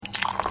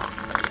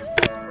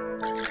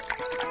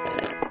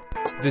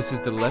This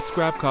is the Let's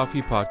Grab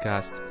Coffee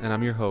podcast, and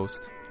I'm your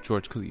host,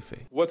 George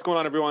Khalife. What's going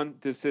on, everyone?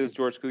 This is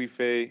George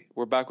Khalife.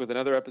 We're back with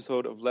another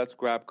episode of Let's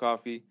Grab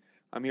Coffee.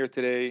 I'm here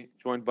today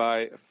joined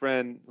by a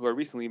friend who I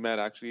recently met,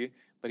 actually,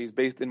 but he's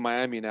based in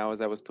Miami now, as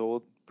I was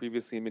told,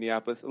 previously in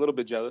Minneapolis. A little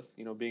bit jealous,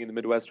 being in the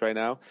Midwest right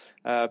now.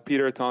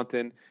 Peter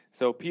Taunton.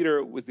 So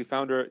Peter was the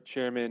founder,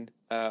 chairman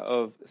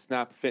of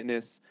Snap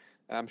Fitness.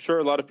 I'm sure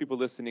a lot of people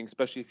listening,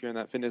 especially if you're in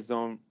that fitness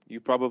zone, you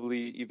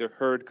probably either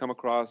heard, come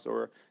across,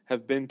 or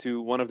have been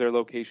to one of their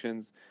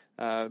locations.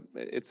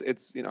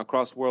 It's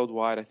across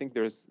worldwide. I think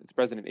it's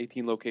present in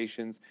 18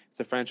 locations.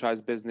 It's a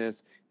franchise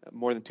business,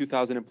 more than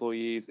 2,000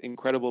 employees,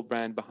 incredible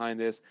brand behind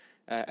this,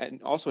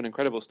 and also an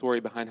incredible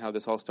story behind how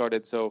this all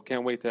started. So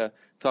can't wait to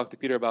talk to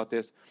Peter about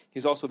this.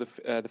 He's also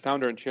the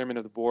founder and chairman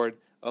of the board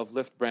of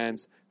Lift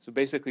Brands. So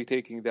basically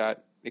taking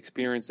that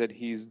experience that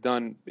he's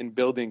done in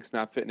building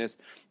Snap Fitness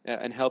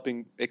and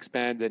helping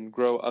expand and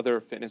grow other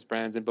fitness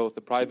brands in both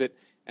the private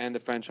and the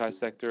franchise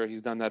sector.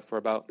 He's done that for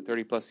about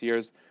 30 plus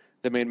years.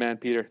 The main man,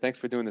 Peter, thanks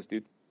for doing this,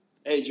 dude.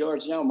 Hey,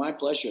 George. No, my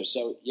pleasure.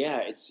 So,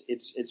 yeah,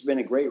 it's been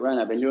a great run.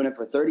 I've been doing it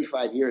for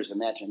 35 years.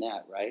 Imagine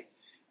that, right?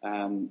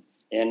 And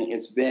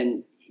it's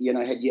been,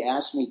 had you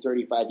asked me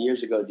 35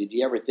 years ago, did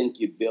you ever think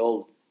you'd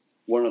build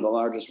one of the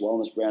largest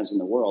wellness brands in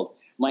the world?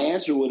 My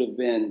answer would have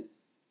been,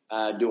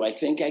 do I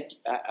think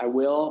I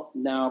will?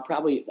 No,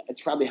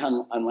 it's probably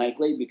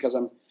unlikely because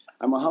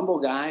I'm a humble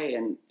guy,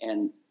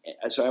 and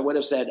so I would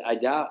have said I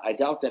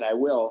doubt that I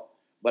will,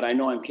 but I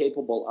know I'm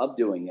capable of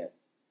doing it.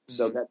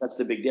 So that's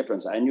the big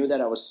difference. I knew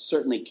that I was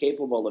certainly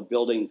capable of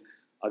building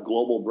a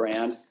global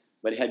brand,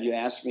 but had you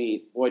asked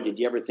me, boy, did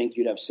you ever think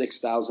you'd have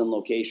 6,000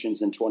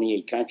 locations in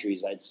 28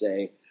 countries? I'd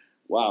say,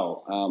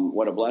 wow,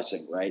 what a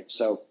blessing, right?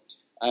 So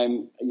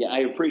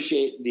I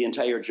appreciate the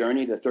entire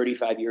journey, the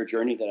 35-year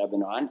journey that I've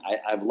been on.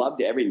 I've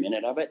loved every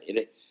minute of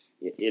it.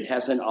 It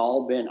hasn't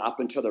all been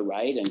up and to the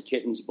right and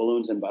kittens,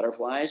 balloons, and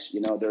butterflies.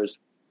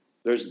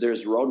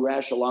 There's road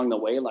rash along the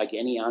way, like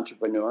any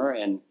entrepreneur,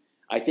 and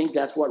I think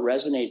that's what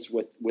resonates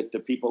with the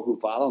people who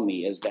follow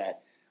me is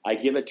that I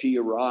give it to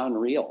you raw and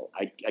real.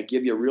 I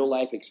give you real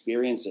life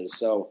experiences.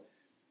 So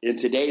in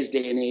today's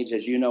day and age,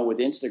 as you know, with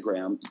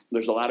Instagram,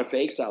 there's a lot of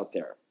fakes out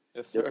there.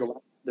 Yes, sir.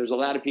 There's a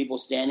lot of people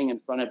standing in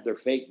front of their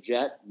fake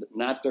jet,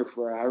 not their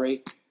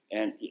Ferrari,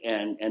 and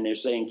they're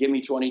saying, give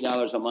me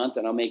 $20 a month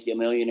and I'll make you a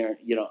millionaire.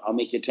 I'll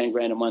make you 10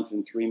 grand a month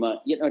in 3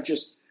 months.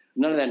 Just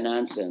none of that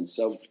nonsense.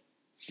 So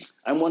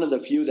I'm one of the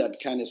few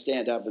that kind of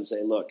stand up and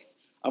say, look,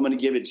 I'm going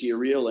to give it to you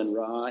real and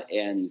raw,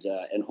 and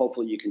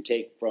hopefully you can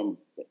take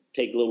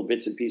little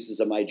bits and pieces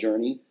of my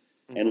journey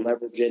and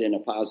leverage it in a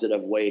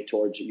positive way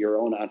towards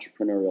your own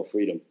entrepreneurial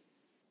freedom.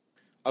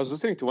 I was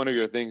listening to one of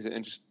your things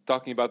and just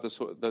talking about this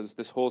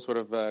whole sort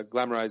of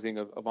glamorizing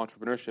of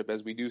entrepreneurship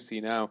as we do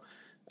see now.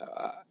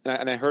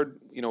 And I heard,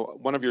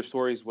 one of your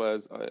stories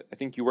was, I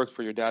think you worked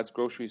for your dad's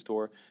grocery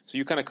store. So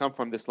you kind of come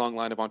from this long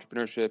line of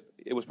entrepreneurship.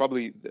 It was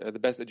probably the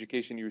best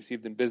education you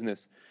received in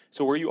business.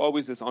 So were you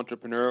always this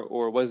entrepreneur,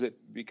 or was it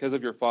because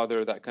of your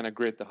father, that kind of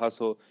grit, the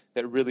hustle,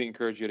 that really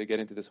encouraged you to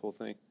get into this whole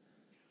thing?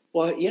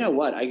 Well, you know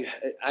what?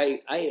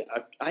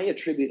 I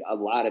attribute a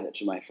lot of it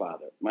to my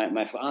father.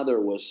 My father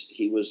was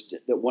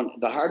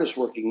the hardest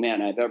working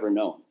man I've ever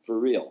known, for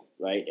real,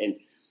 right?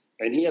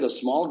 And he had a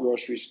small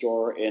grocery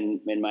store in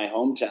my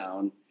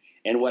hometown.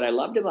 And what I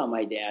loved about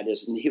my dad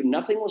is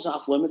nothing was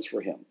off limits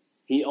for him.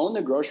 He owned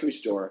the grocery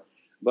store,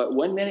 but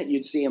one minute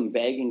you'd see him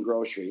bagging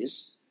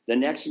groceries. The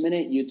next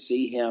minute you'd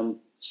see him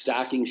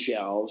stocking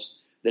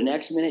shelves. The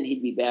next minute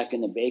he'd be back in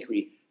the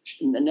bakery.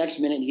 The next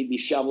minute he'd be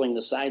shoveling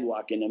the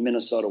sidewalk in a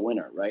Minnesota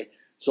winter, right?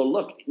 So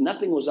look,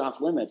 nothing was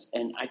off limits.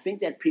 And I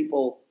think that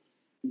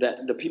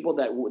the people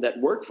that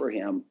worked for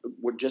him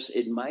would just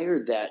admire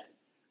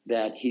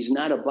that he's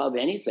not above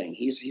anything.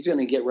 He's going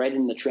to get right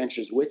in the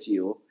trenches with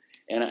you.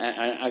 And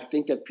I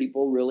think that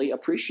people really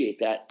appreciate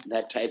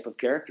that type of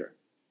character.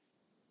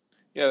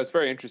 Yeah, that's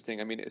very interesting.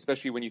 I mean,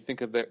 especially when you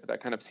think of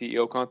that kind of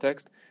CEO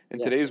context.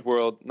 In today's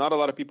world, not a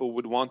lot of people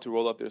would want to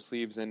roll up their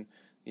sleeves and,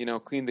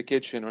 clean the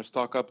kitchen or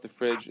stock up the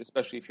fridge,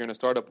 especially if you're in a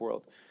startup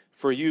world.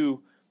 For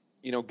you,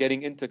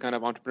 getting into kind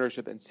of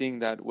entrepreneurship and seeing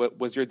that,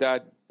 was your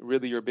dad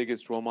really your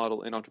biggest role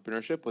model in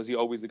entrepreneurship? Was he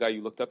always the guy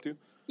you looked up to?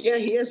 Yeah,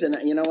 he is. And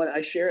you know what?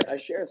 I share a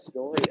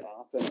story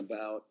often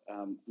about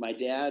my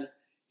dad.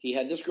 He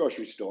had this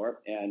grocery store,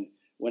 and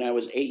when I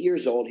was 8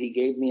 years old, he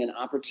gave me an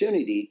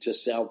opportunity to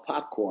sell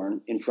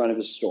popcorn in front of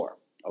his store,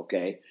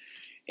 okay?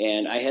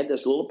 And I had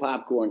this little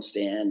popcorn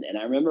stand, and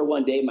I remember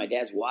one day my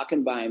dad's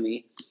walking by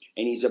me,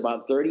 and he's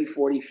about 30,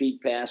 40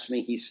 feet past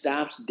me. He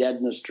stops dead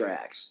in his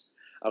tracks.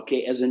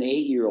 Okay, as an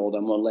 8-year-old,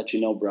 I'm going to let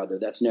you know, brother,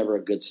 that's never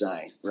a good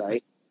sign,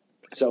 right?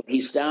 So he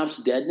stops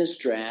dead in his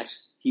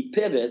tracks. He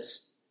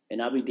pivots,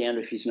 and I'll be damned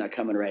if he's not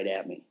coming right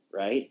at me,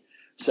 right?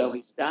 So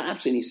he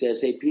stops, and he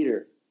says, hey,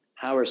 Peter,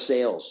 how are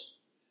sales?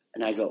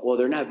 And I go, well,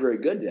 they're not very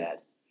good,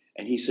 Dad.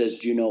 And he says,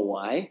 do you know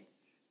why?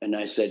 And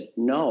I said,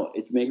 no,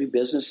 maybe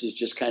business is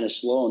just kind of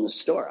slow in the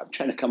store. I'm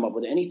trying to come up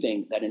with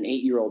anything that an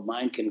 8-year-old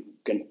mind can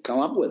come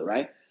up with,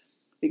 right?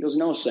 He goes,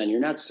 no, son,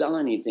 you're not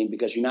selling anything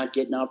because you're not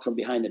getting out from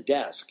behind the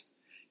desk.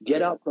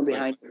 Get out from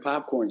behind the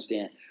popcorn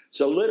stand.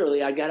 So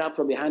literally, I got out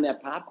from behind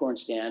that popcorn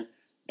stand,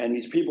 and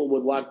these people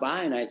would walk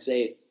by, and I'd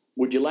say,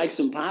 "Would you like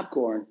some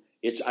popcorn?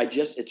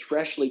 It's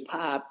freshly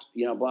popped,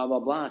 blah blah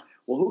blah."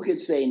 Well, who could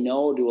say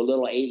no to a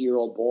little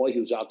 8-year-old boy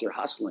who's out there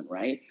hustling,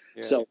 right?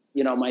 Yeah. So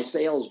my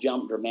sales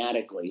jumped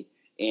dramatically,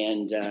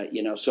 and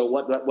so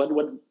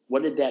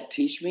what did that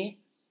teach me?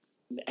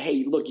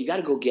 Hey, look, you got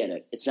to go get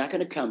it. It's not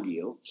going to come to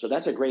you. So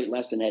that's a great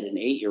lesson at an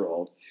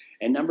 8-year-old.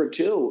 And number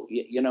two,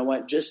 you know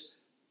what? Just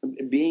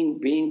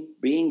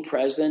being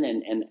present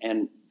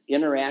and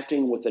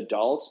interacting with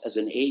adults as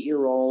an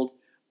 8-year-old,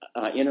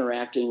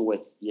 interacting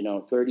with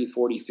 30,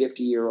 40,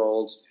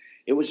 50-year-olds.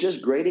 It was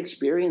just great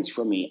experience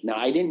for me. Now,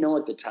 I didn't know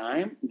at the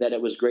time that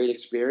it was great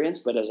experience,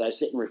 but as I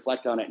sit and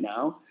reflect on it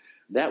now,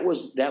 that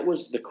was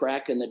the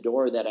crack in the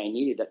door that I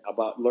needed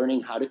about learning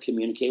how to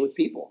communicate with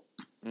people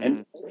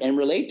and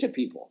relate to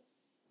people.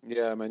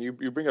 Yeah, man, you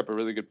bring up a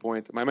really good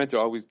point. My mentor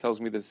always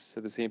tells me the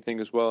same thing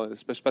as well,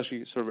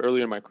 especially sort of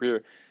earlier in my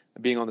career,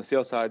 being on the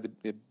sales side,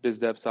 the biz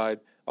dev side,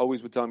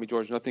 always would tell me,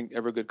 George, nothing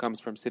ever good comes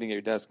from sitting at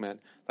your desk, man.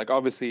 Like,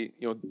 obviously,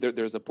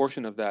 there's a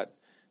portion of that,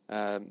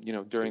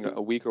 during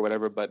a week or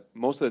whatever, but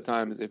most of the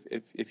time,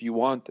 if you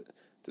want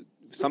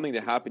something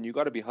to happen, you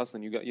got to be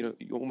hustling. You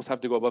almost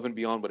have to go above and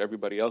beyond what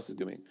everybody else is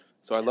doing.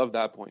 So I love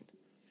that point.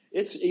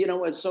 It's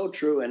it's so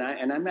true, and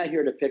I'm not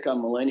here to pick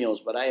on millennials,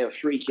 but I have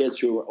 3 kids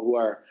who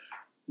are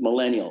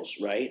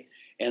millennials, right?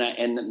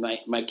 And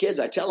my kids,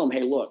 I tell them,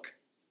 hey, look,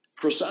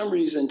 for some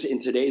reason in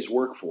today's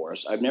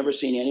workforce, I've never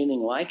seen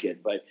anything like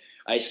it, but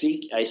I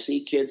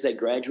see kids that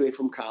graduate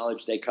from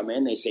college, they come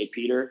in, they say,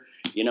 Peter,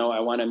 I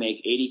want to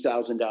make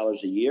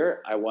 $80,000 a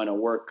year. I want to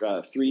work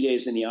 3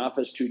 days in the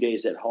office, 2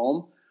 days at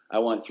home. I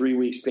want 3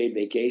 weeks paid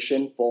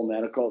vacation, full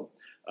medical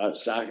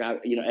stock,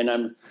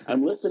 and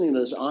I'm listening to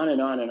this on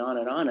and on and on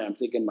and on. And I'm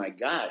thinking, my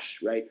gosh,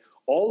 right?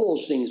 All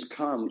those things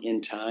come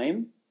in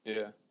time.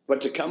 Yeah.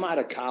 But to come out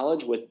of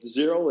college with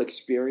 0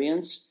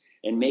 experience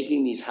and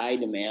making these high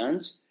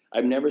demands,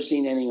 I've never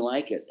seen anything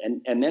like it.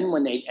 And then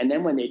when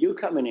they do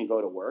come in and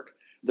go to work,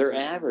 they're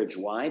average.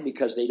 Why?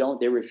 Because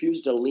they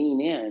refuse to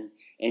lean in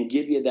and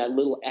give you that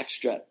little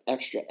extra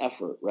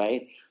effort,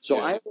 right? So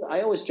yeah.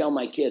 I always tell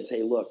my kids,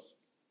 hey, look,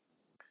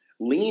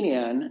 lean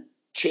in,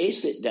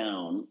 chase it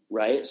down,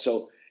 right?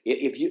 So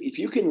if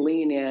you can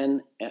lean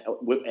in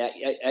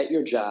at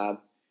your job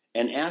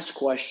and ask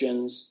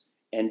questions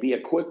and be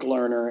a quick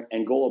learner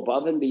and go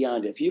above and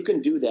beyond. If you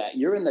can do that,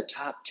 you're in the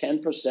top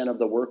 10% of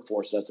the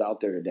workforce that's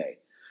out there today.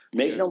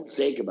 Make no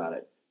mistake about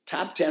it.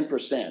 Top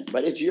 10%.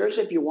 But it's yours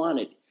if you want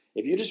it.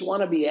 If you just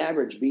want to be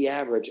average,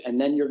 and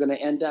then you're going to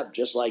end up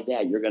just like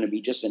that. You're going to be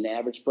just an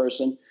average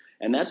person,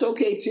 and that's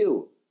okay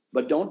too.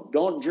 But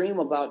don't dream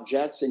about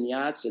jets and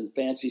yachts and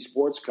fancy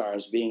sports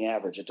cars being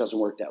average. It doesn't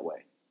work that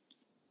way.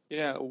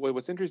 Yeah,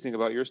 what's interesting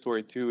about your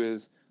story too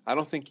is I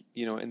don't think,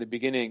 in the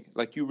beginning,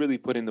 like, you really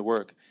put in the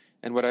work.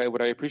 And what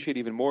I appreciate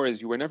even more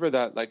is you were never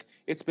that, like,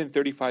 it's been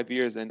 35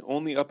 years and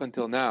only up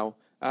until now,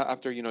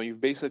 after,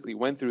 you've basically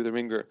went through the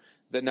ringer,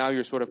 that now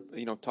you're sort of,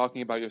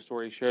 talking about your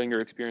story, sharing your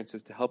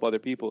experiences to help other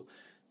people.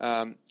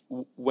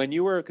 When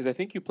you were, because I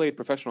think you played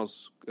professional,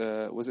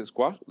 was it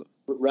squash?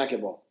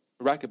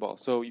 Racquetball.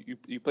 So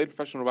you played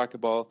professional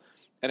racquetball,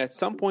 and at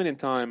some point in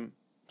time,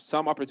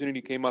 some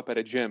opportunity came up at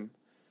a gym.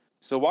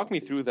 So walk me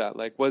through that.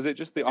 Like, was it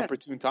just the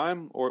opportune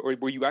time, or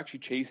were you actually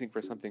chasing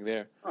for something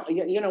there?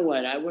 You know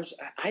what?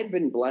 I've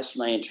been blessed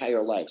my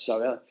entire life.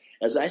 So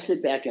as I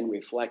sit back and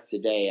reflect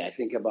today, I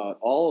think about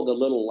all of the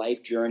little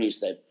life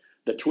journeys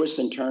the twists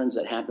and turns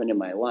that happened in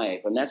my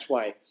life. And that's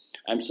why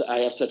I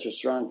have such a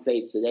strong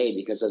faith today,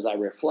 because as I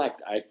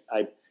reflect,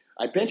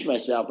 I pinch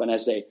myself and I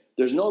say,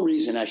 there's no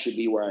reason I should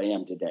be where I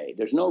am today.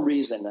 There's no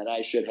reason that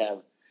I should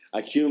have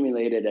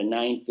accumulated a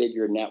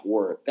 9-figure net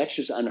worth. That's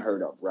just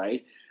unheard of,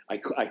 right? I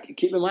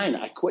keep in mind,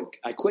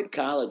 I quit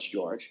college,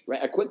 George,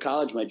 right? I quit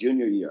college my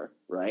junior year,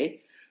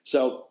 right?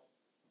 So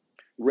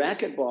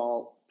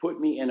racquetball put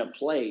me in a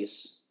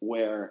place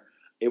where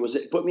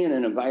it put me in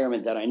an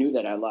environment that I knew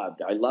that I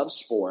loved. I love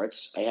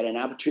sports. I had an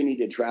opportunity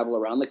to travel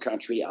around the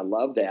country. I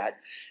loved that.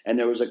 And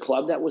there was a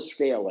club that was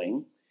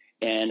failing.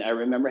 And I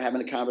remember having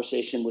a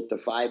conversation with the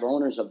 5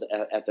 owners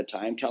at the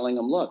time, telling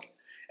them, look,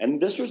 and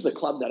this was the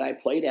club that I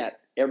played at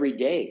every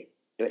day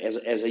as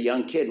a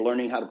young kid,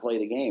 learning how to play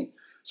the game.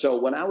 So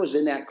when I was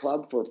in that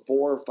club for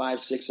 4, 5,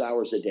 6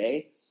 hours a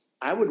day,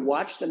 I would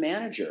watch the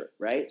manager,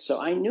 right? So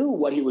I knew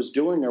what he was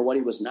doing or what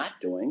he was not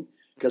doing,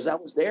 because I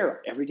was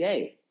there every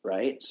day,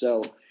 right?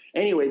 So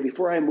anyway,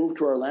 before I moved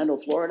to Orlando,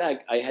 Florida,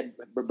 I had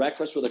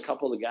breakfast with a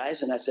couple of the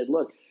guys, and I said,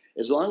 look,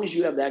 as long as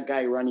you have that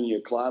guy running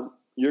your club,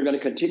 you're going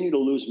to continue to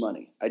lose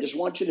money. I just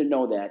want you to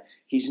know that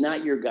he's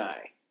not your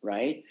guy,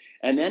 right?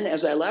 And then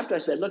as I left, I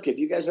said, look, if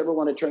you guys ever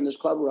want to turn this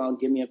club around,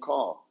 give me a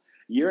call.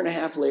 1.5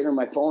 years later,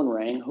 my phone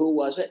rang. Who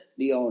was it?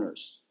 The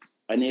owners.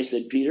 And they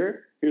said,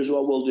 Peter, here's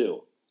what we'll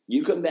do.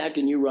 You come back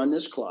and you run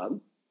this club.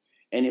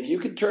 And if you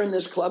could turn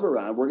this club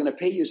around, we're going to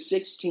pay you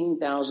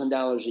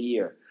 $16,000 a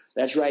year.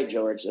 That's right,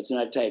 George. That's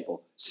not a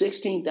typo.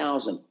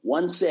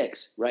 $16,000,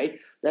 16, right?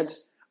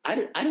 I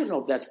don't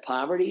know if that's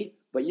poverty,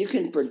 but you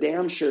can for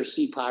damn sure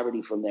see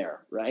poverty from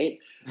there, right?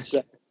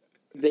 So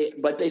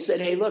they said,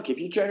 hey, look, if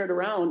you turn it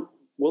around,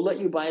 we'll let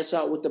you buy us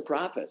out with the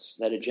profits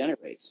that it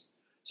generates.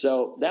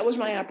 So that was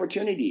my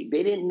opportunity.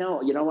 They didn't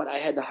know. You know what? I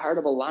had the heart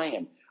of a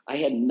lion. I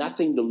had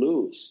nothing to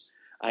lose.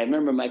 I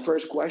remember my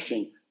first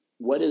question,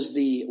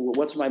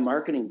 what's my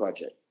marketing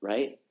budget,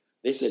 right?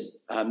 They said,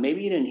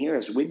 maybe you didn't hear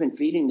us. We've been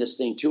feeding this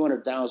thing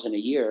 $200,000 a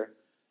year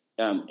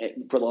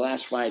for the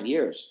last 5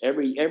 years.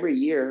 Every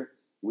year,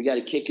 we got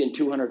to kick in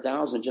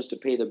 $200,000 just to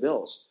pay the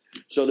bills.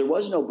 So there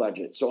was no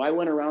budget. So I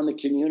went around the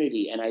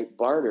community and I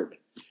bartered.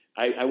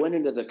 I went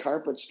into the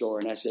carpet store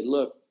and I said,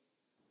 look,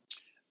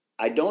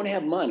 I don't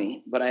have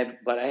money, but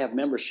I have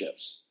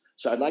memberships.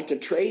 So I'd like to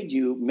trade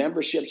you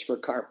memberships for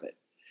carpet.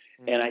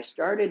 And I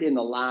started in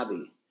the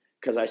lobby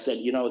because I said,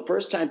 the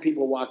first time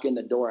people walk in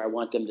the door, I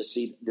want them to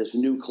see this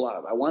new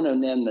club. I want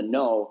them to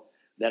know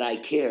that I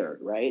cared,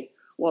 right?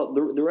 Well,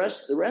 the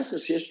rest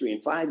is history.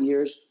 In 5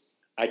 years,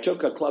 I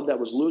took a club that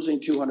was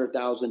losing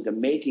 $200,000 to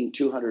making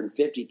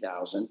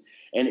 $250,000,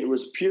 and it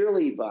was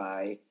purely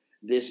by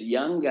this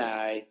young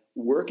guy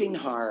working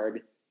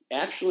hard,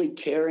 actually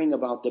caring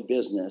about the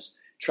business,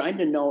 trying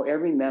to know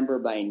every member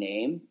by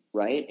name,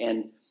 right?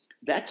 And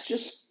that's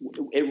just,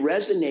 it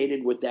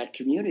resonated with that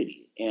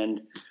community.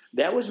 And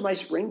that was my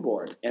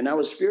springboard. And I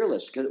was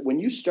fearless because when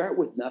you start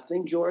with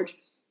nothing, George,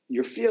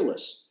 you're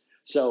fearless.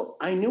 So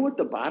I knew what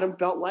the bottom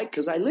felt like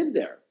because I lived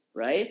there,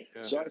 right?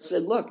 Yeah. So I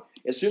said, look,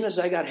 as soon as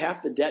I got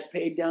half the debt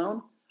paid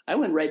down, I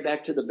went right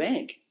back to the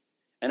bank.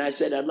 And I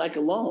said, I'd like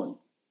a loan.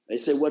 They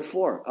said, what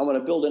for? I want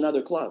to build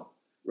another club,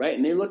 right?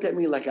 And they looked at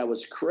me like I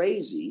was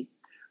crazy.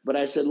 But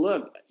I said,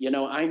 look,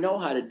 I know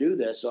how to do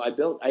this. So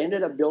I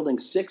ended up building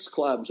 6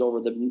 clubs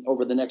over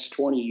the next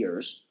 20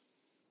 years,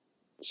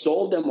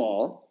 sold them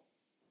all,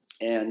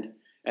 and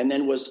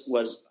then was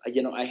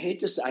I hate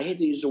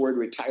to use the word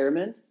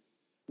retirement,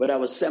 but I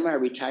was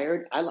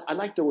semi-retired. I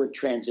like the word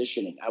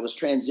transitioning. I was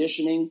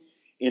transitioning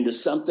into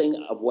something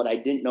of what I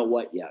didn't know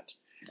what yet.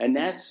 And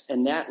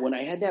that when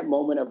I had that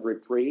moment of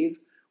reprieve,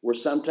 where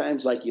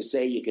sometimes, like you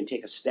say, you can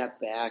take a step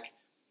back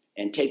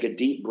and take a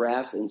deep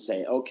breath and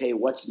say, okay,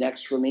 what's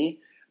next for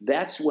me?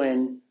 That's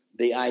when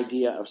the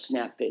idea of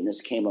Snap Fitness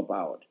came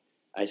about.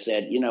 I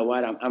said, you know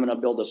what, I'm going to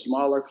build a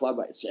smaller club.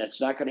 It's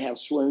not going to have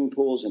swimming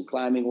pools and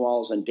climbing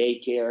walls and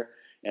daycare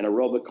and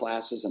aerobic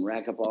classes and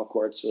racquetball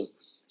courts. So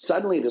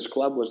suddenly this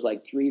club was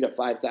like 3,000 to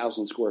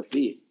 5,000 square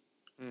feet.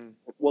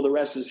 Well, the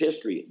rest is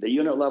history. The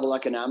unit level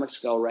economics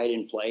fell right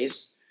in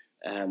place.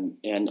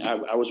 And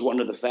I was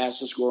one of the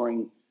fastest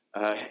growing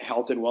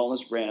health and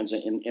wellness brands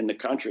in the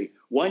country.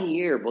 1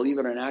 year, believe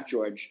it or not,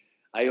 George,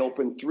 I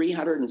opened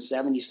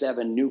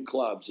 377 new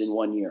clubs in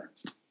 1 year.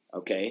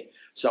 Okay.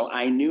 So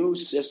I knew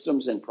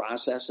systems and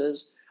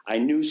processes. I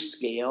knew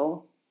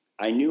scale.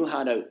 I knew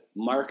how to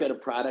market a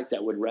product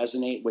that would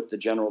resonate with the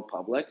general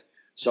public.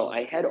 So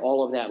I had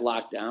all of that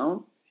locked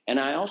down. And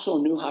I also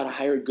knew how to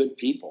hire good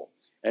people.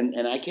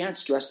 And I can't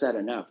stress that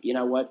enough. You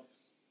know what?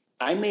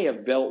 I may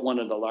have built one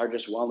of the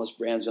largest wellness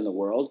brands in the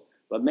world,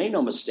 but make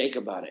no mistake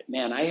about it,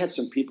 man, I had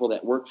some people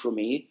that worked for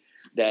me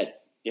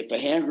that if a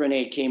hand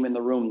grenade came in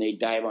the room, they'd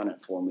dive on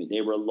it for me.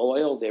 They were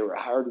loyal, they were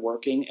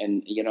hardworking,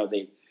 and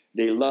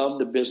they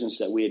loved the business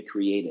that we had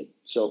created.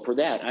 So for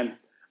that,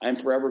 I'm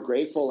forever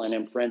grateful, and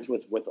I'm friends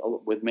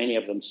with many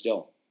of them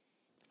still.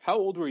 How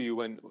old were you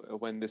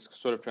when this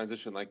sort of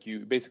transition? Like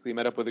you basically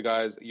met up with the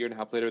guys a year and a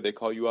half later, they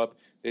call you up,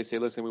 they say,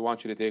 listen, we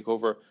want you to take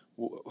over.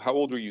 How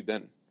old were you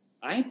then?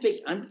 I'm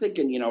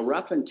thinking,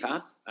 rough and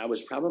tough. I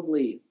was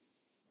probably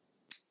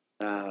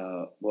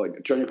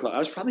turning close. I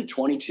was probably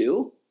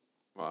 22.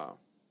 Wow.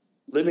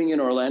 Living in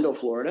Orlando,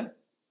 Florida.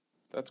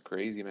 That's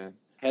crazy, man.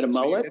 Had a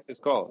mullet.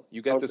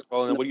 You get this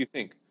call. And what do you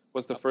think?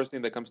 What's the first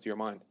thing that comes to your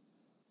mind?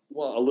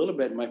 Well, a little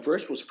bit. My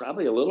first was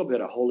probably a little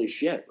bit of holy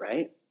shit,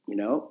 right?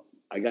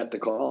 I got the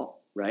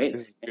call, right?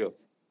 This is real.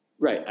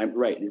 Right. I'm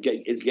right.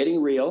 It's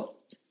getting real.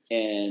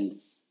 And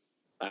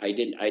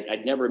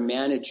I'd never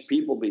managed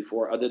people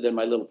before other than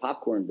my little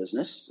popcorn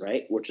business,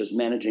 right? Which is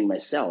managing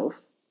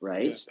myself,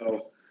 right? Yeah.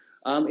 So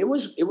it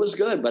was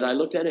good, but I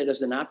looked at it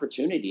as an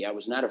opportunity. I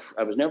was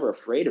never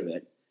afraid of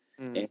it.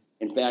 And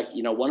in fact,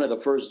 one of the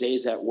first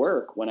days at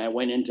work when I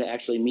went in to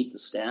actually meet the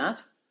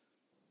staff,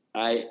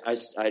 I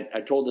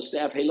told the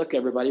staff, hey, look,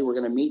 everybody, we're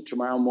going to meet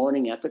tomorrow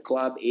morning at the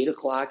club,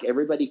 8:00.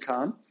 Everybody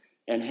come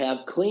and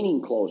have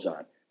cleaning clothes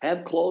on.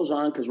 Have clothes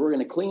on because we're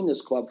going to clean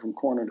this club from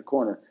corner to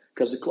corner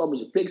because the club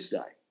was a pigsty.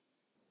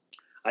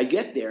 I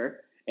get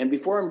there, and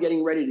before I'm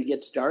getting ready to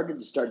get started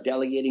to start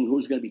delegating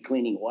who's going to be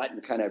cleaning what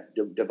and kind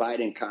of divide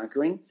and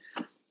conquering,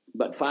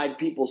 but 5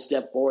 people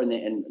step forward,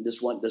 and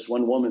this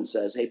one woman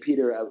says, hey,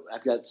 Peter,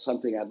 I've got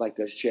something I'd like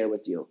to share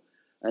with you.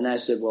 And I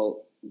said,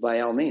 well,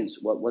 by all means,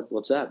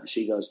 what's up?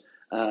 She goes,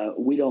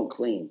 we don't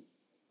clean,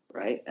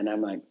 right? And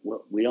I'm like,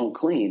 well, we don't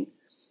clean.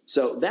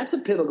 So that's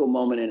a pivotal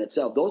moment in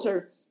itself.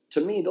 To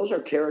me, those are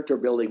character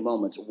building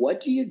moments. What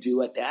do you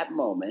do at that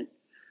moment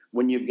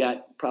when you've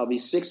got probably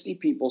 60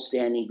 people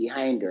standing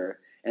behind her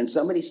and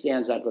somebody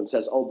stands up and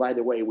says, oh, by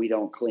the way, we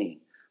don't clean?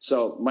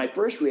 So my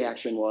first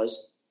reaction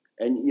was,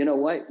 And you know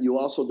what? You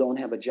also don't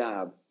have a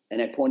job.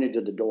 And I pointed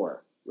to the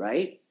door,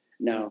 right?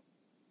 Now,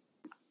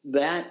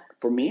 that,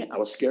 for me, I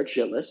was scared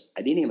shitless.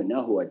 I didn't even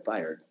know who I'd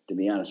fired, to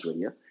be honest with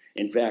you.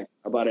 In fact,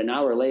 about an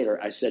hour later,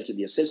 I said to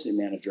the assistant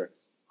manager,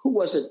 who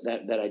was it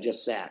that I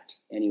just sacked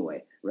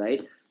anyway,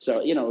 right?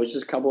 So, it was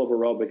just a couple of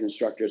aerobic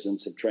instructors and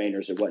some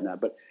trainers and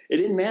whatnot. But it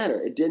didn't matter.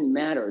 It didn't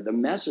matter. The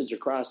message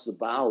across the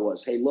bow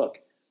was, hey, look,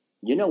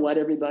 you know what,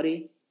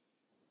 everybody?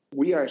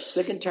 We are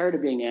sick and tired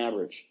of being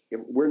average.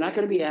 We're not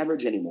going to be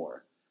average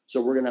anymore.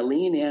 So we're going to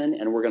lean in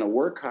and we're going to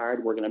work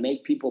hard. We're going to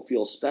make people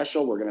feel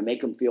special. We're going to make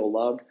them feel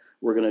loved.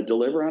 We're going to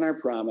deliver on our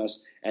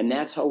promise. And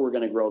that's how we're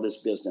going to grow this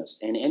business.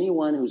 And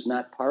anyone who's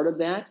not part of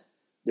that,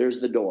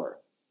 there's the door,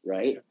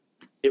 right?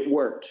 It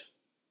worked.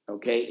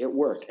 Okay, it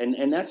worked.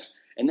 And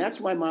that's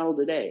my model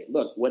today.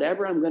 Look,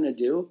 whatever I'm going to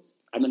do,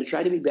 I'm going to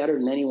try to be better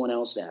than anyone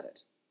else at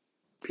it,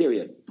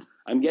 period.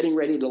 I'm getting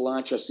ready to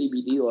launch a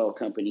CBD oil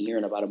company here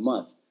in about a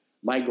month.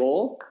 My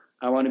goal,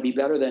 I want to be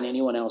better than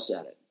anyone else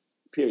at it,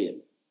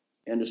 period.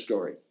 End of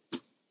story.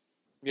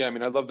 Yeah, I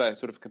mean, I love that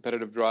sort of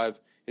competitive drive.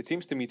 It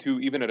seems to me, too,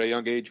 even at a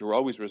young age, you're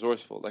always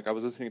resourceful. Like I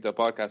was listening to a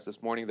podcast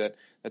this morning that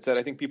said,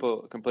 I think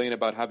people complain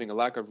about having a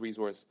lack of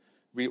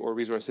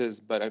resources,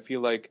 but I feel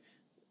like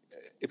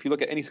if you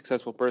look at any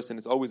successful person,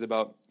 it's always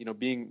about,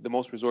 being the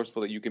most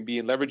resourceful that you can be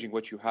and leveraging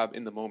what you have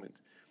in the moment.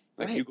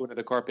 Like right. You go to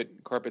the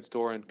carpet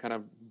store and kind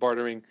of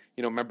bartering,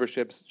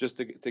 memberships just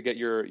to get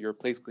your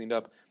place cleaned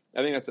up.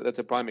 I think that's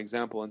a prime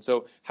example. And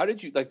so how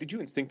did you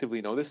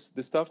instinctively know this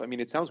stuff? I mean,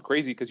 it sounds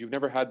crazy because you've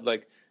never had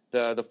like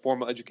the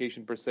formal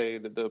education per se.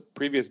 The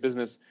previous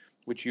business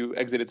which you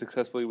exited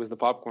successfully was the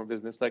popcorn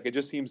business. Like it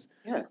just seems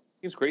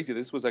crazy.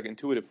 This was like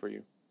intuitive for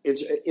you.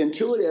 It's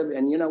intuitive.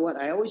 And you know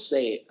what? I always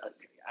say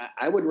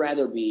I'd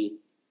rather be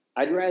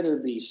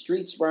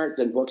street smart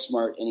than book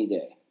smart any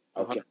day.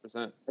 Okay.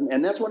 100%.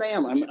 And that's what I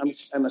am.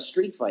 I'm a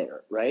street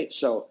fighter, right?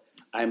 So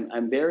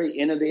I'm very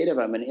innovative.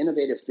 I'm an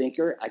innovative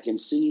thinker. I can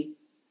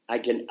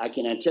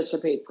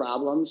anticipate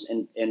problems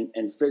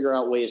and figure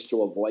out ways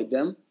to avoid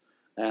them.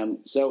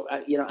 So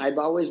I've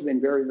always been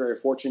very, very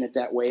fortunate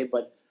that way.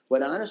 But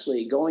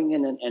honestly, going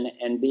in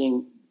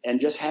and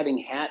just having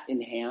hat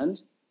in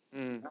hand,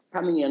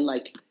 coming in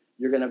like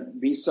you're going to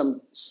be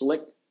some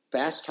slick,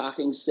 fast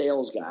talking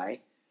sales guy.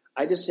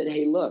 I just said,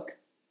 hey, look,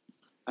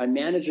 I'm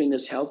managing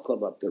this health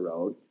club up the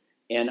road,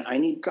 and I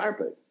need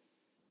carpet,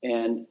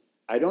 and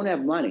I don't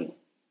have money,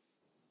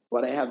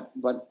 but I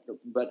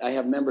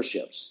have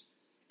memberships,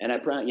 and I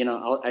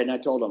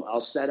told them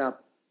I'll set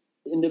up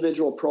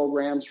individual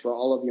programs for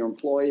all of your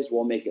employees.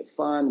 We'll make it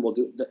fun. We'll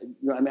do.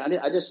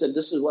 I just said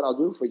this is what I'll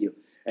do for you,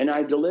 and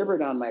I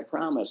delivered on my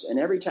promise. And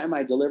every time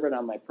I delivered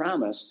on my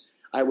promise,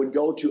 I would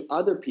go to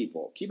other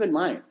people. Keep in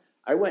mind,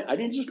 I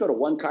didn't just go to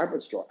one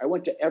carpet store. I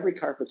went to every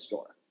carpet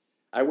store.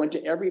 I went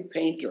to every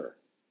painter.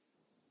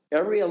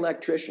 Every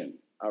electrician,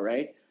 all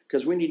right,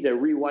 because we need to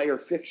rewire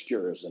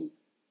fixtures, and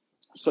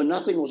so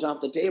nothing was off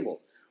the table.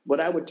 But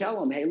I would tell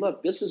them, hey,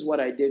 look, this is what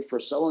I did for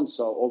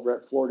so-and-so over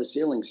at Floor to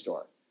Ceiling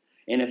Store.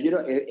 And if you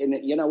don't,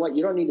 and you know what,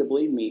 you don't need to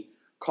believe me.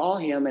 Call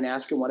him and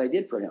ask him what I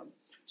did for him.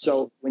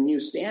 So when you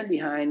stand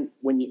behind,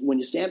 when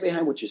you stand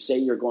behind what you say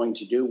you're going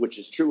to do, which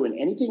is true in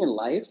anything in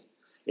life,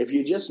 if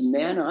you just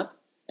man up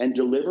and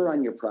deliver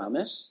on your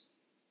promise,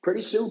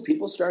 pretty soon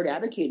people start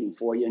advocating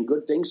for you and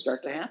good things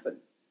start to happen.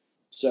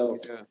 So,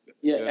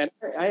 and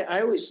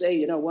I always say,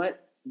 you know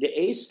what? The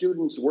A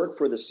students work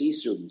for the C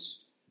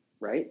students,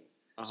 right?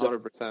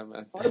 100%,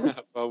 man. I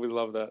always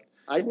love that.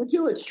 I do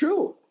too. It's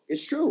true.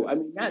 It's true. I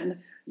mean,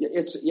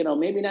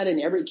 maybe not in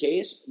every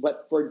case,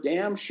 but for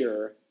damn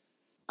sure,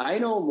 I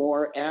know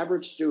more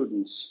average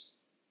students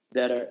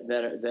that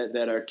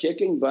are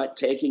kicking butt,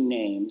 taking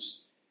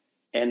names,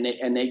 and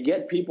they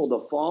get people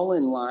to fall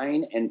in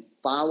line and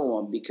follow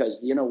them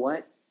because you know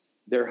what?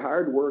 They're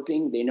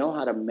hardworking. They know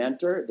how to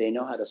mentor. They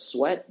know how to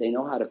sweat. They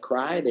know how to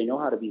cry. They know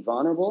how to be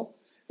vulnerable.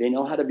 They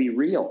know how to be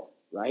real,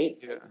 right?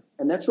 Yeah.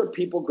 And that's what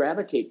people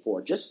gravitate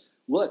for. Just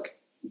look,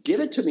 give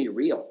it to me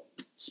real.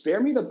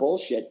 Spare me the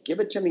bullshit. Give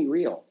it to me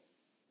real.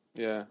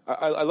 Yeah,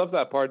 I love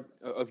that part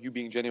of you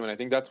being genuine. I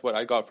think that's what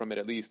I got from it,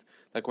 at least.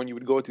 Like when you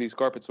would go to these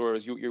carpet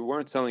stores, you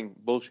weren't selling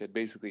bullshit,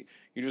 basically.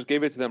 You just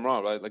gave it to them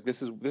raw, right? Like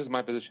this is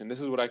my position. This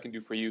is what I can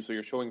do for you. So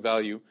you're showing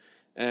value.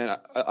 And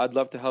I'd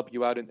love to help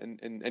you out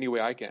in any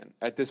way I can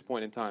at this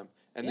point in time.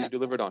 And then you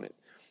delivered on it.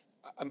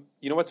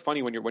 You know what's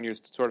funny when you're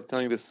sort of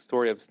telling this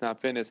story of Snap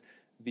Fitness,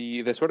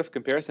 the sort of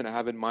comparison I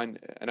have in mind,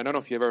 and I don't know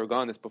if you've ever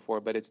gone this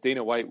before, but it's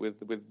Dana White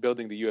with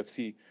building the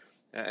UFC.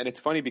 And it's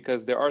funny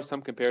because there are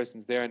some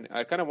comparisons there, and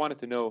I kind of wanted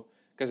to know,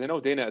 because I know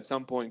Dana at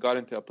some point got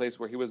into a place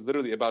where he was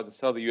literally about to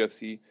sell the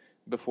UFC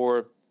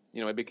before,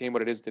 it became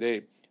what it is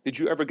today. Did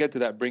you ever get to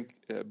that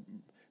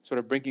sort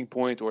of breaking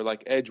point or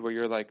like edge where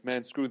you're like,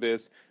 man, screw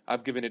this.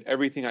 I've given it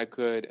everything I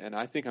could, and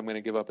I think I'm going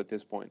to give up at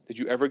this point. Did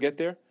you ever get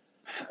there?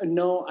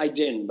 No, I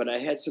didn't, but I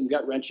had some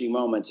gut-wrenching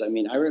moments. I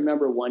mean, I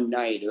remember one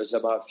night, it was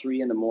about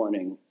 3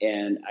 a.m,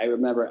 and I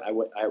remember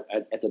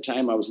at the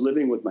time I was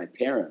living with my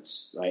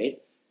parents, right?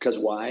 Because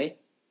why?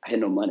 I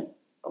had no money,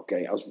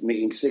 okay? I was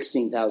making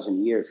 $16,000 a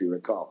year, if you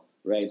recall,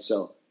 right?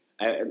 So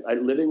I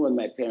living with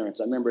my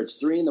parents. I remember it's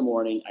 3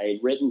 a.m. I had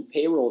written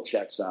payroll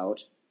checks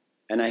out,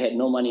 and I had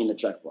no money in the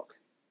checkbook.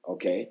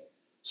 Okay,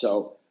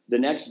 so the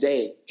next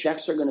day,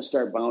 checks are going to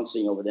start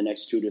bouncing over the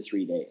next 2 to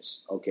 3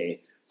 days.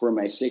 Okay, for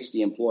my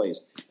 60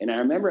 employees. And I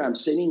remember I'm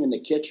sitting in the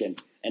kitchen,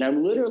 and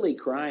I'm literally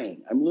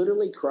crying. I'm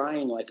literally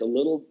crying like a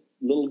little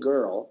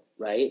girl,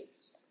 right?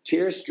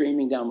 Tears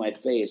streaming down my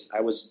face.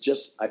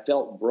 I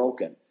felt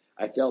broken.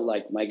 I felt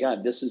like, my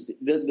God, this is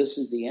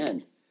the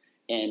end.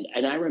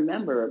 And I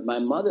remember my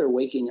mother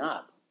waking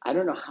up. I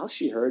don't know how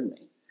she heard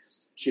me.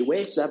 She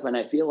wakes up and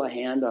I feel a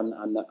hand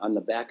on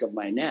the back of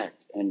my neck,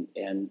 and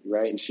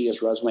she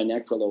just rubs my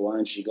neck for a little while,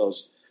 and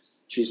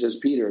she says,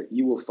 Peter,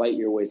 you will fight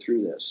your way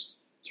through this.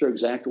 It's her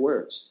exact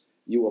words.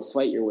 You will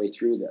fight your way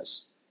through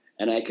this.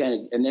 And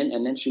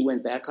then she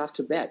went back off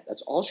to bed.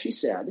 That's all she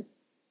said.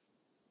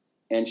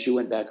 And she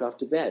went back off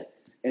to bed.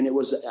 And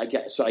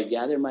so I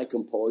gathered my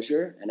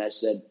composure and I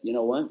said, you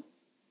know what?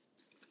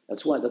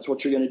 That's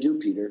what you're going to do,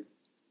 Peter.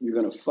 You're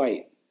going to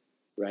fight,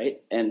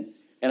 right? And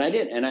I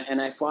did, and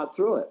I fought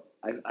through it.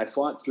 I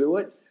fought through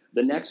it.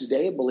 The next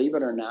day, believe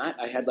it or not,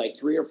 I had like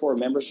 3 or 4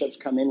 memberships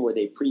come in where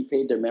they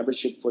prepaid their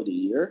membership for the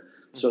year.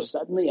 Mm-hmm. So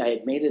suddenly I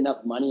had made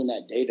enough money in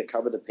that day to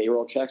cover the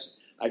payroll checks.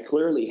 I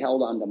clearly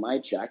held on to my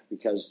check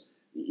because,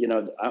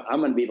 I'm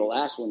going to be the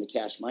last one to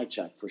cash my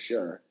check for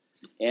sure.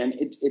 And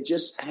it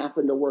just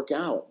happened to work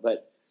out.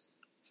 But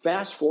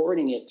fast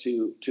forwarding it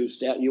to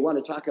you want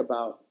to talk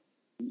about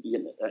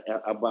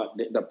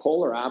the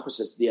polar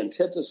opposites, the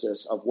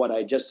antithesis of what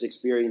I just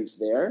experienced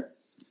there.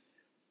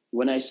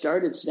 When I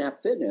started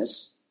Snap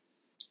Fitness,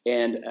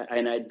 and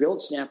I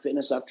built Snap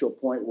Fitness up to a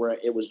point where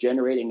it was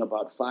generating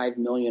about $5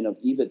 million of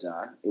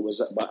EBITDA.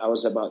 I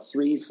was about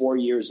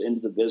 3-4 years into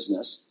the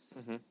business.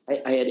 Mm-hmm.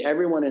 I had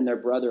everyone and their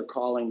brother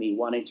calling me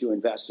wanting to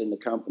invest in the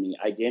company.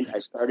 I didn't. I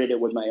started it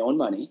with my own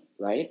money,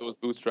 right? It was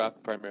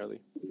bootstrap primarily.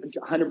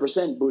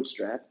 100%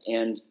 bootstrap,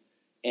 and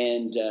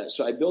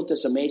so I built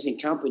this amazing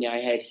company. I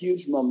had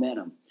huge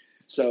momentum.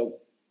 So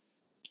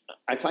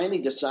I finally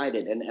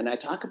decided, and I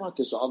talk about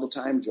this all the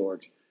time,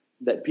 George,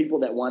 that people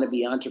that want to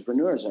be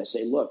entrepreneurs, I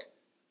say, look,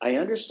 I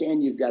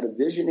understand you've got a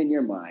vision in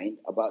your mind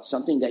about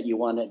something that you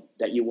want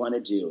to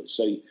do.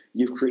 So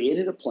you've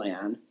created a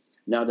plan.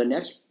 Now the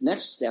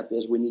next step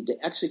is we need to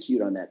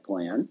execute on that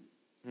plan.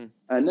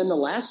 And then the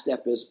last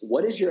step is,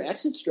 what is your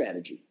exit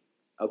strategy?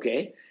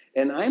 Okay.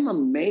 And I'm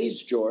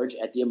amazed, George,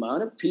 at the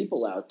amount of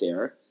people out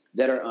there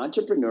that are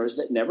entrepreneurs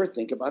that never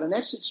think about an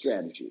exit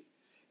strategy.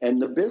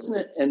 And the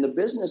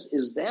business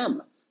is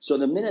them. So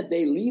the minute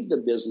they leave the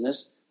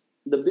business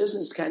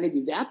kind of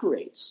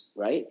evaporates,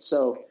 right?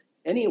 So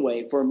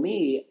anyway, for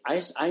me,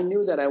 I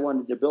knew that I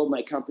wanted to build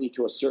my company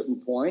to a certain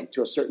point,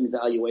 to a certain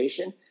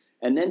valuation,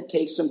 and then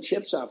take some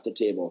chips off the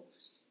table.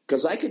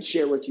 Because I could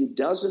share with you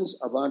dozens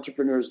of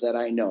entrepreneurs that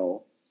I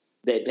know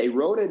that they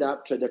rode it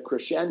up to the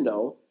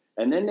crescendo,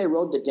 and then they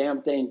rode the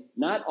damn thing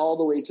not all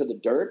the way to the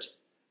dirt,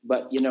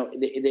 but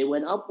they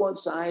went up one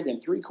side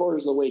and 3/4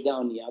 of the way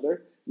down the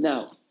other.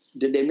 Now,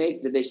 did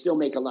they still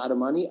make a lot of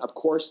money? Of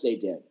course they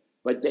did.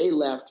 But they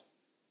left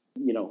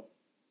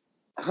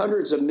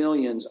hundreds of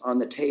millions on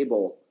the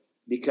table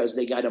because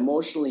they got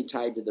emotionally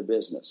tied to the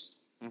business.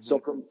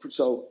 Mm-hmm.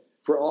 So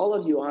for all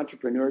of you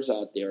entrepreneurs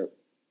out there,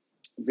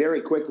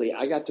 very quickly,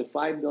 I got to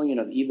 $5 million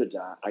of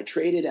EBITDA. I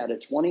traded at a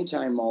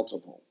 20-time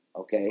multiple.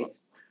 Okay.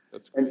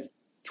 That's great. And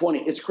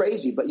 20, it's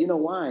crazy, but you know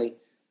why?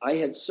 I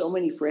had so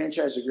many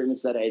franchise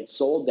agreements that I had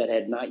sold that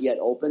had not yet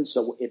opened.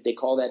 So if they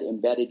call that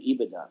embedded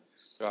EBITDA.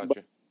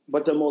 Gotcha.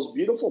 But the most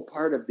beautiful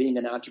part of being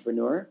an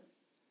entrepreneur,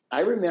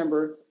 I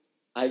remember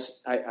I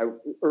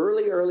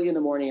early in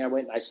the morning,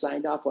 I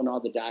signed off on all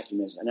the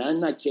documents, and I'm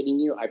not kidding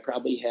you. I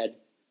probably had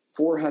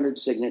 400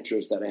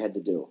 signatures that I had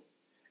to do.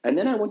 And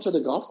then I went to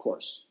the golf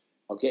course.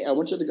 Okay. I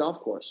went to the golf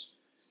course,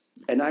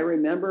 and I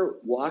remember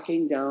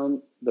walking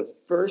down the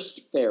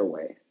first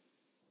fairway,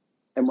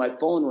 and my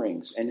phone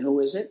rings, and who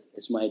is it?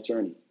 It's my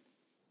attorney.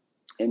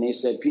 And they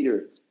said,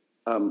 Peter,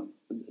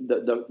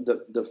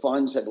 the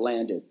funds have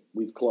landed.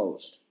 We've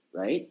closed,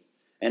 right?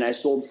 And I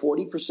sold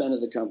 40%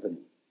 of the company.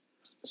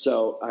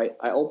 So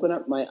I open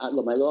up my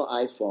little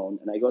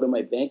iPhone, and I go to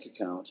my bank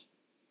account,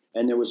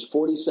 and there was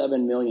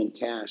 $47 million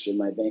cash in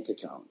my bank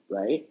account,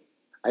 right?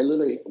 I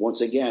literally,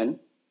 once again,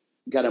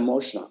 got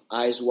emotional.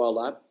 Eyes welled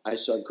up. I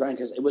started crying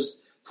because it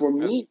was, for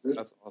me.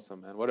 That's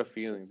awesome, man. What a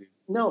feeling, dude.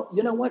 No,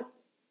 you know what?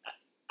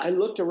 I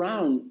looked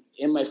around,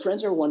 and my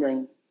friends are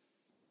wondering,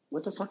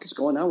 what the fuck is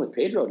going on with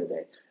Pedro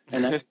today?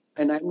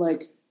 And I'm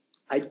like,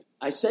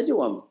 I said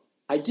to him,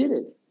 I did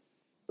it,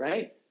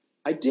 right?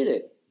 I did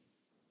it.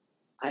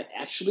 I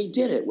actually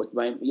did it with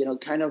my,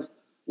 kind of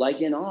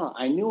like in awe.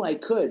 I knew I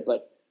could,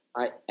 but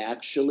I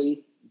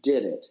actually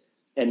did it.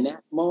 And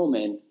that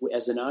moment,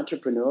 as an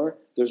entrepreneur,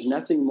 there's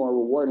nothing more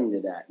rewarding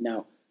to that.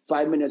 Now,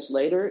 5 minutes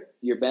later,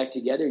 you're back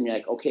together, and you're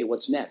like, okay,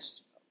 what's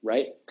next,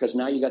 right? Because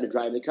now you got to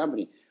drive the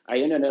company. I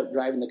ended up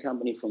driving the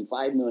company from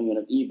 $5 million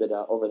of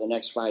EBITDA over the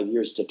next 5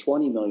 years to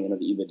 $20 million of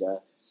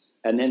EBITDA,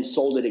 and then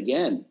sold it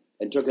again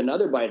and took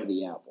another bite of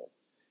the apple.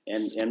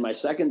 And my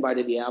second bite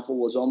of the apple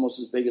was almost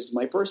as big as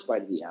my first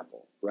bite of the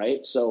apple,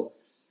 right? So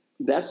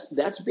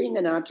that's being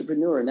an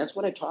entrepreneur, and that's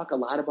what I talk a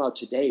lot about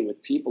today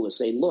with people is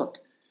say, look,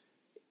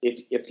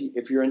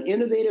 if you're an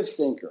innovative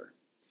thinker,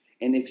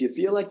 and if you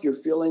feel like you're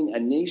filling a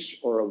niche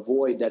or a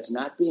void that's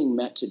not being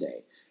met today,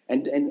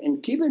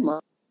 and keep in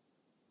mind,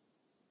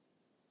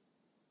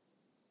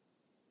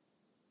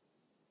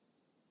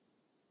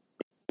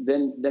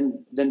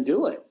 then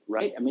do it,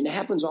 right? I mean, it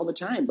happens all the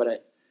time.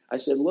 But I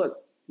said,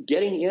 look,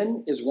 getting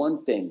in is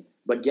one thing,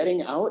 but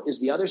getting out is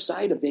the other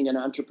side of being an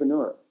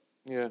entrepreneur.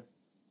 Yeah.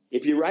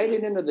 If you ride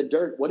it into the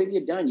dirt, what have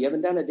you done? You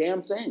haven't done a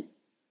damn thing,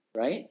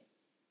 right?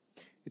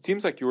 It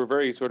seems like you were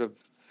very sort of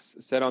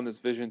set on this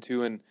vision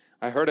too, and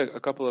I heard a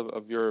couple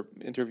of your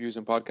interviews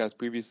and podcasts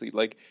previously.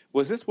 Like,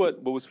 was this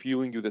what was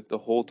fueling you the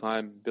whole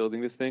time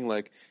building this thing?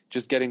 Like,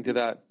 just getting to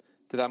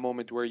that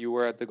moment where you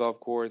were at the golf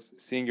course,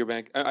 seeing your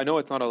bank. I know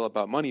it's not all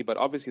about money, but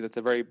obviously that's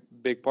a very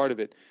big part of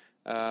it.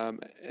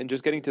 And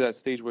just getting to that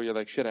stage where you're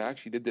like, shit, I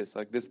actually did this.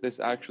 Like, this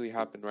actually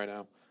happened right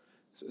now.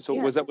 So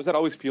yeah. was that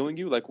always fueling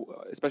you? Like,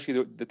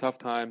 especially the tough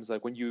times,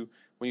 like when you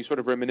sort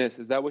of reminisce,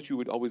 is that what you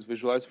would always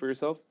visualize for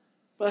yourself?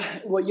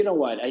 Well, you know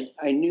what?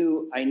 I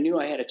knew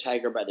I had a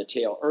tiger by the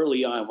tail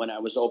early on when I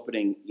was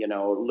opening,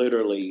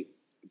 literally,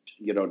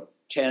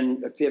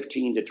 10,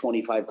 15 to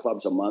 25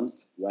 clubs a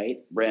month, right?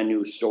 Brand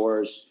new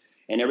stores.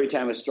 And every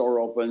time a store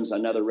opens,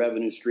 another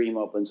revenue stream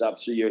opens up.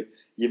 So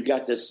you've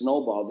got this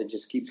snowball that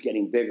just keeps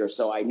getting bigger.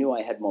 So I knew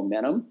I had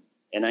momentum,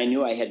 and I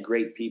knew I had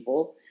great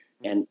people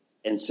and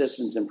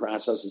systems and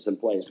processes in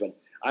place. But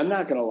I'm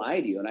not going to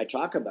lie to you, and I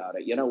talk about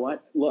it. You know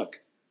what?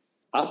 Look,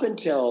 up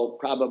until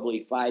probably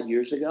 5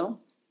 years ago,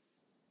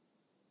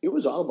 it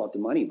was all about the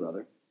money,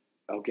 brother.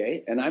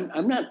 Okay, and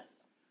I'm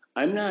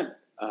not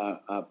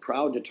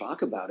proud to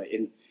talk about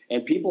it.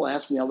 And people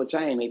ask me all the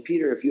time, "Hey,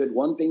 Peter, if you had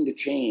one thing to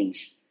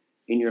change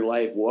in your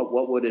life,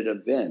 what would it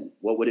have been?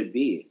 What would it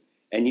be?"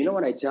 And you know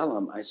what I tell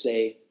them? I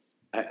say,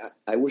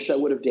 I wish I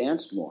would have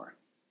danced more.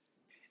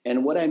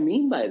 And what I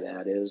mean by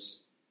that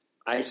is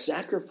I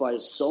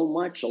sacrificed so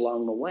much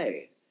along the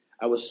way.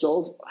 I was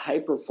so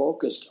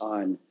hyper-focused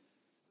on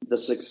the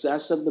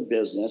success of the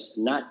business,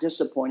 not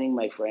disappointing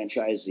my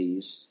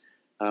franchisees,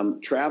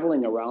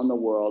 traveling around the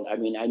world. I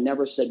mean, I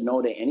never said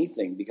no to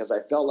anything because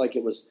I felt like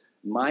it was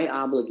my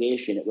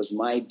obligation. It was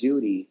my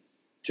duty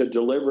to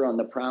deliver on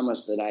the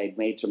promise that I had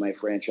made to my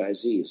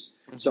franchisees.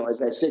 Mm-hmm. So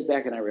as I sit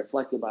back and I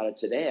reflect about it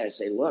today, I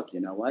say, look,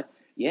 you know what?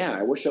 Yeah,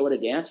 I wish I would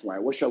have danced more. I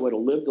wish I would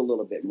have lived a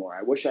little bit more.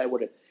 I wish I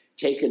would have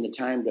taken the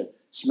time to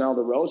smell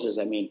the roses.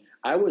 I mean,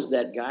 I was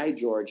that guy,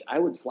 George. I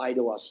would fly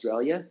to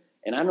Australia,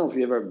 and I don't know if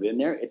you've ever been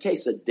there. It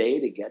takes a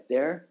day to get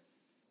there.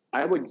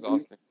 I would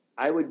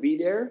be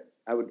there.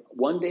 I would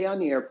one day on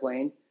the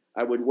airplane.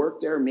 I would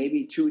work there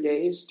maybe 2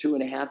 days,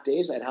 2.5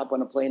 days. I'd hop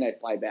on a plane. I'd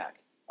fly back.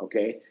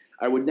 Okay.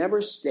 I would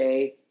never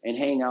stay and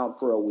hang out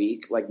for a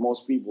week like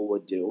most people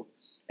would do.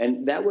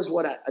 And that was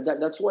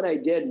that's what I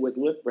did with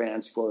Lift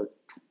Brands for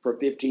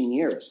 15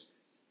 years.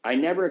 I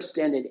never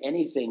extended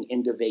anything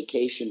into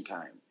vacation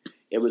time.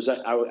 It was,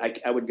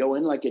 I would go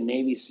in like a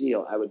Navy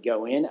SEAL. I would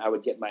go in, I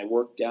would get my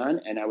work done,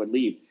 and I would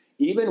leave.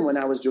 Even when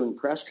I was doing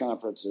press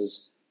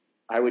conferences,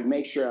 I would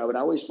make sure I would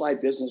always fly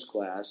business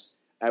class.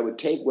 I would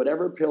take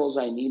whatever pills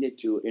I needed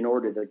to in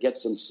order to get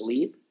some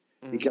sleep,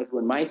 because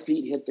when my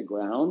feet hit the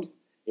ground,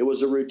 it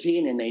was a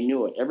routine and they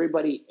knew it.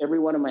 Every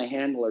one of my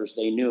handlers,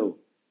 they knew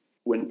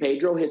when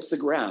Pedro hits the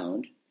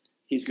ground,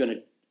 you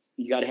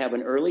got to have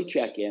an early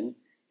check-in.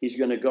 He's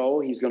going to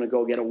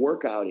go get a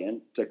workout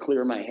in to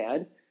clear my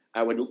head.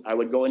 I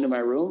would go into my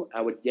room.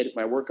 I would get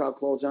my workout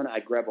clothes on.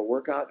 I'd grab a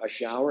workout, a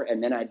shower,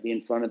 and then I'd be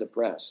in front of the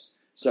press.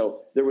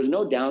 So there was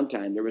no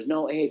downtime. There was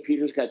no, hey,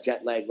 Peter's got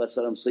jet lag. Let's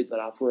let him sleep it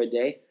off for a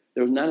day.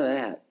 There was none of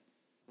that.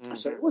 Mm-hmm.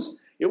 So it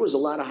was a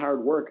lot of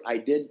hard work. I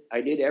did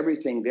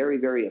everything very,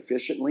 very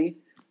efficiently,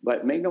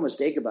 but make no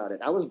mistake about it.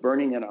 I was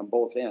burning it on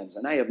both ends,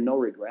 and I have no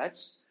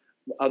regrets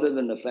other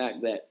than the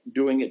fact that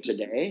doing it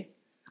today,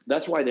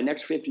 that's why the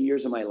next 50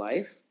 years of my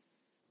life,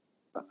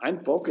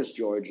 I'm focused,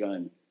 George,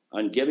 on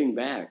giving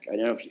back. I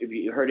don't know if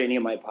you heard any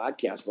of my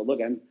podcasts, but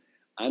look,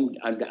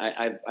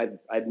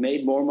 I've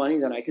made more money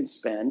than I can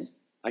spend.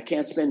 I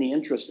can't spend the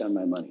interest on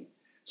my money.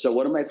 So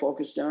what am I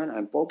focused on?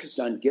 I'm focused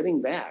on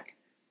giving back,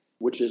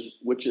 which is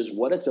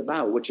what it's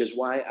about, which is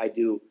why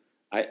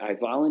I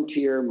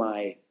volunteer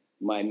my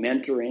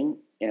mentoring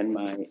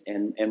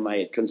and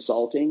my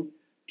consulting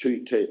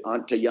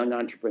to young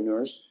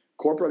entrepreneurs.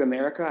 Corporate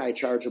America, I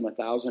charge them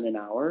 $1,000 an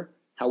hour.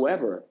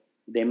 However,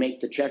 they make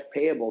the check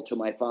payable to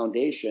my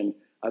foundation,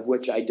 of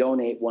which I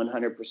donate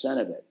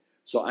 100% of it.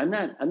 So I'm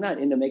not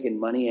into making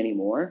money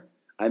anymore.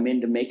 I'm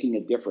into making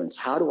a difference.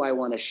 How do I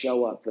want to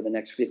show up for the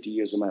next 50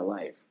 years of my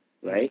life,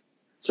 right?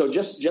 So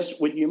just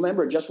when you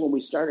remember, just when we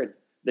started,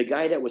 the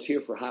guy that was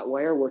here for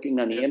Hotwire working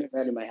on the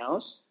internet in my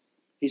house,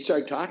 he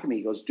started talking to me.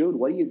 He goes, dude,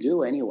 what do you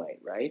do anyway,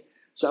 right?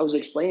 So I was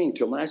explaining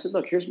to him, and I said,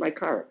 look, here's my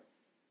card.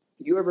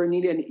 You ever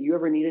need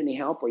any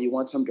help, or you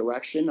want some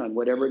direction on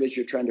whatever it is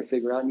you're trying to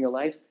figure out in your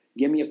life?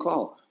 Give me a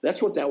call.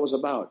 That's what that was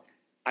about.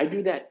 I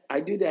do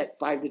that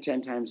 5 to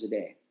 10 times a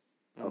day.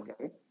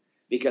 Okay.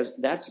 Because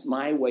that's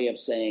my way of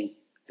saying,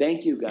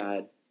 thank you,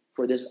 God,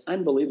 for this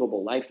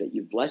unbelievable life that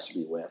you've blessed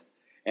me with.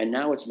 And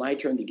now it's my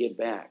turn to give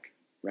back.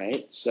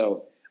 Right.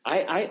 So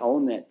I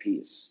own that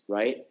piece.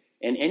 Right.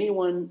 And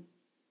anyone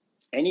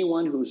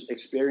who's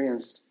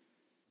experienced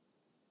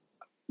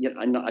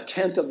a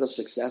tenth of the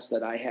success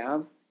that I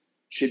have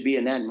should be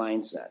in that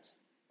mindset.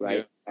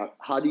 Right. Yeah.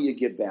 How do you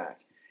give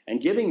back? And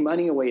giving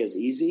money away is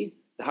easy.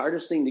 The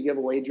hardest thing to give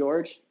away,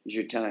 George, is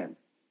your time.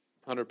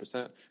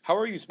 100%. How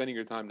are you spending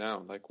your time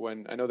now? Like,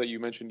 when I know that you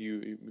mentioned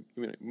you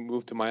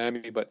moved to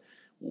Miami, but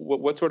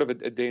what sort of a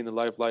day in the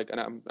life like? And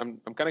I'm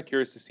kind of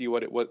curious to see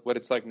what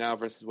it's like now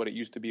versus what it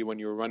used to be when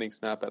you were running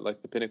Snap at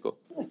like the pinnacle.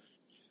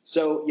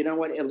 So you know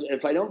what?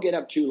 If I don't get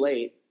up too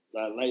late,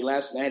 like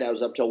last night, I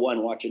was up till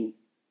 1 watching,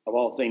 of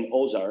all things,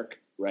 Ozark.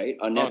 Right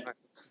on Netflix.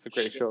 It's a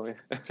great show. Yeah.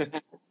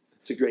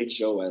 It's a great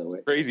show, by the way.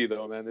 It's crazy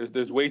though, man.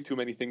 There's way too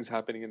many things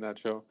happening in that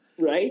show.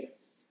 Right.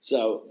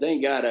 So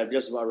thank God I've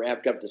just about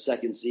wrapped up the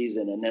second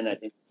season, and then I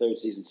think the third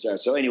season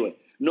starts. So anyway,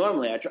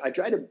 normally I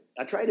try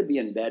to be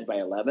in bed by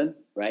 11.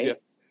 Right. Yeah.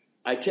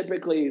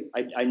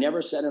 I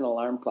never set an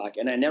alarm clock,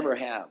 and I never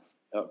have.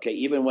 Okay,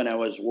 even when I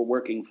was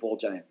working full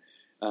time,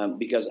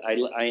 because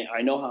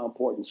I know how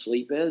important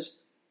sleep is.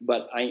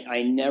 But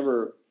I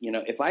never,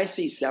 if I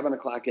see 7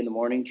 o'clock in the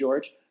morning,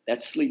 George,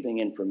 that's sleeping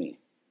in for me.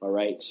 All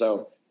right.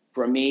 So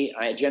for me,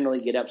 I generally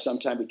get up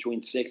sometime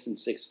between 6 and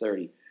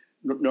 6:30.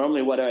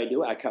 Normally, what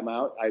do? I come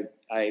out.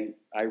 I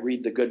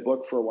read the good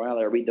book for a while.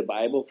 I read the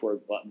Bible for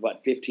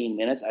about 15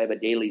 minutes. I have a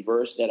daily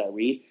verse that I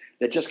read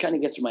that just kind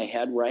of gets my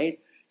head right.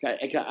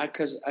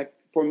 Because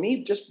for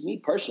me, just me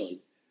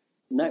personally,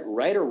 not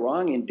right or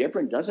wrong,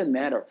 indifferent, doesn't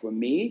matter. For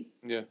me,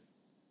 yeah,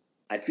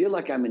 I feel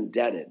like I'm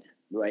indebted,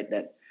 right?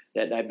 That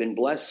I've been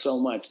blessed so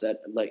much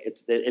that like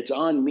it's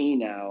on me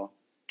now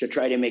to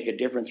try to make a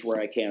difference where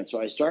I can. So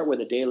I start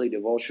with a daily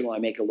devotional. I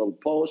make a little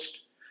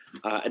post.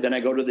 And then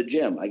I go to the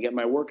gym. I get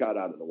my workout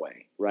out of the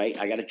way, right?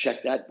 I got to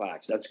check that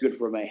box. That's good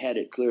for my head.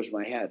 It clears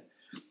my head.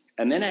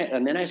 And then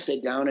I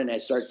sit down and I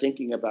start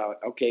thinking about,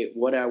 okay,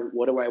 what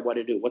do I want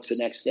to do? What's the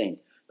next thing?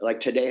 Like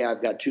today,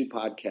 I've got 2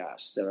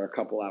 podcasts that are a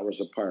couple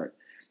hours apart.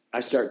 I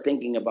start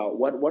thinking about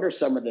what are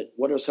some of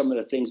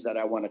the things that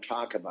I want to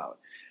talk about.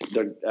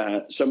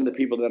 Some of the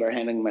people that are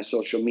handling my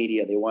social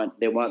media, they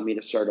want me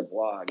to start a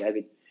blog.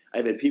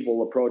 I've had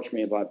people approach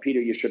me about, Peter,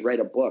 you should write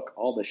a book.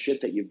 All the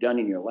shit that you've done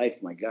in your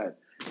life, my God.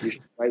 You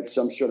should write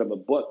some sort of a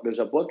book. There's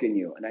a book in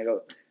you. And I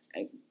go,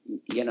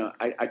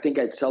 I think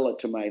I'd sell it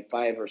to my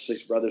 5 or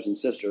 6 brothers and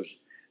sisters.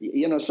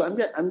 So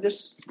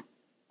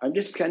I'm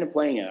just kind of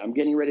playing it. I'm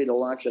getting ready to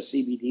launch a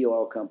CBD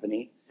oil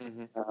company.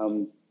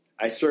 Mm-hmm.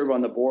 I serve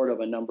on the board of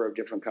a number of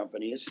different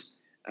companies.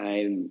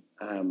 I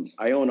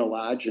own a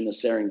lodge in the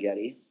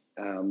Serengeti,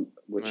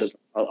 which is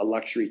a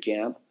luxury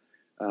camp.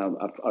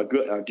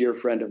 A dear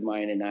friend of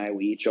mine and I,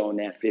 we each own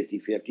that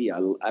 50-50. I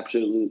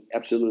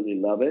absolutely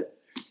love it.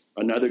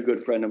 Another good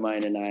friend of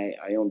mine and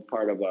I own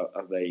part of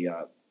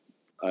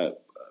a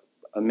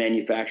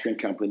manufacturing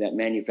company that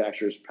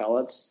manufactures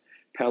pellets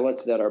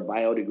that are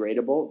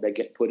biodegradable, that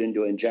get put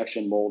into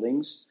injection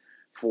moldings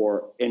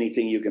for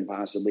anything you can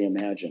possibly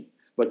imagine.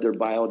 But they're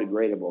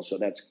biodegradable, so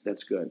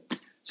that's good.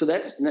 So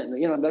that's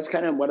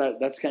kind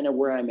of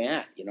where I'm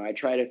at. I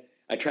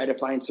try to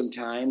find some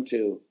time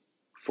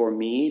for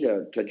me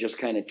to just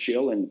kind of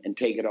chill and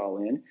take it all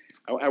in.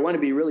 I want to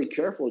be really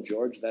careful,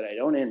 George, that I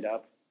don't end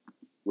up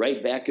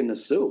right back in the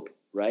soup,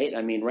 right?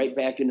 I mean, right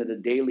back into the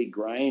daily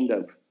grind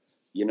of,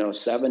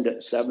 7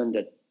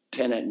 to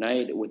 10 at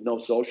night with no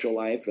social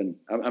life. And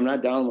I'm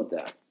not down with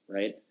that,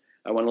 right?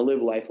 I want to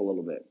live life a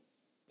little bit.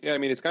 Yeah, I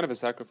mean, it's kind of a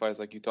sacrifice,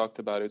 like you talked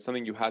about. It's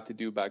something you had to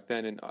do back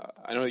then. And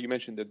I know you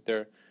mentioned that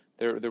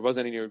there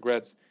wasn't any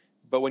regrets.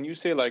 But when you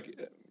say, like,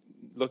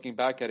 looking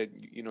back at it,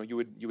 you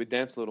would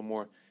dance a little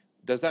more.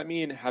 Does that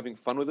mean having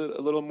fun with it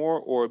a little more,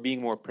 or being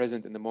more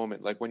present in the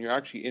moment, like when you're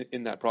actually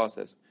in that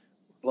process?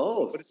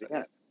 Both.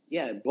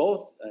 Yeah,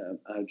 both,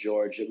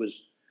 George. It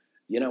was,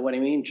 you know what I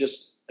mean?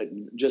 Just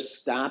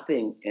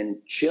stopping and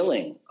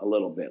chilling a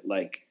little bit.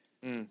 Like,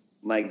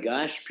 my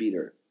gosh,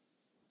 Peter,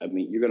 I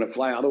mean, you're going to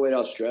fly all the way to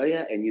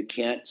Australia and you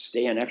can't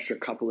stay an extra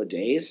couple of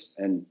days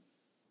and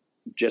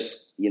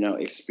just,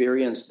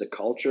 experience the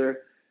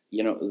culture,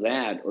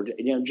 that, or,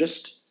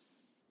 just,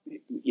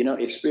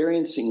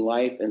 experiencing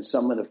life and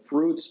some of the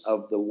fruits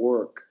of the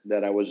work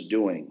that I was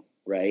doing,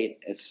 right?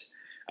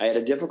 I had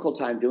a difficult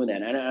time doing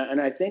that. And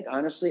I think,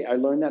 honestly, I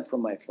learned that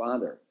from my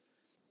father,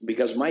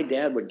 because my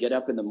dad would get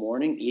up in the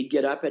morning. He'd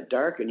get up at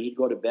dark and he'd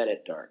go to bed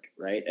at dark,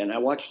 right? And I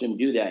watched him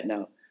do that.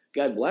 Now,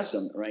 God bless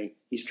him, right?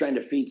 He's trying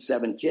to feed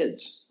 7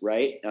 kids,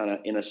 right,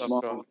 in a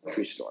small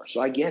grocery store.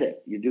 So I get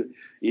it. You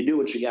do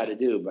what you got to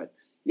do. But,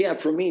 yeah,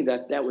 for me,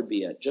 that would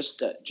be it, just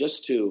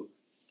to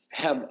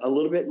have a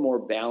little bit more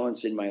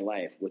balance in my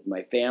life with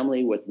my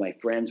family, with my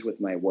friends, with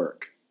my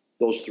work.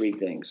 Those 3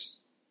 things.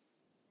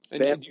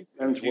 And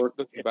friends, work,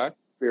 looking back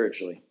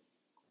spiritually.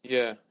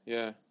 Yeah.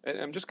 And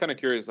I'm just kind of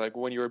curious, like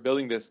when you were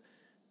building this,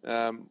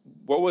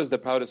 what was the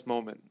proudest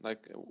moment?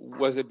 Like,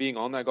 was it being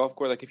on that golf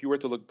course? Like, if you were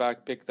to look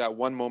back, pick that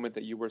one moment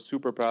that you were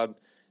super proud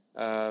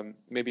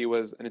Maybe it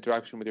was an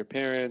interaction with your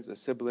parents, a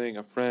sibling,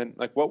 a friend.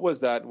 Like, what was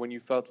that when you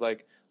felt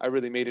like I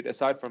really made it?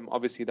 Aside from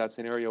obviously that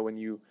scenario when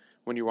you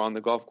were on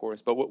the golf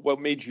course, but what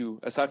made you,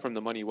 aside from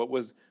the money, what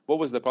was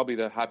probably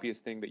the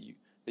happiest thing that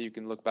you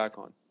can look back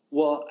on?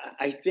 Well,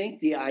 I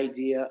think the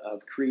idea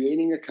of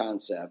creating a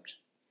concept,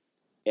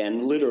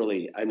 and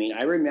literally, I mean,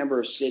 I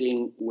remember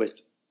sitting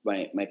with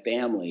my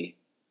family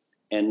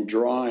and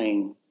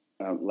drawing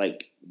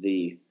like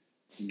the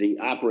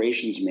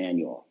operations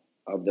manual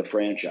of the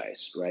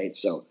franchise, right?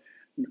 So,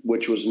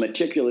 which was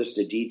meticulous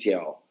to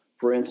detail.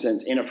 For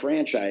instance, in a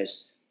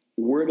franchise,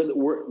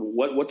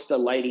 what's the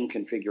lighting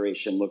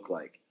configuration look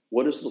like?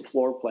 What does the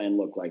floor plan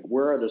look like?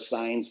 Where are the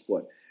signs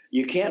put?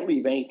 You can't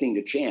leave anything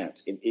to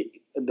chance.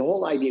 The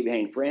whole idea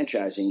behind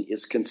franchising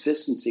is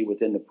consistency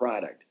within the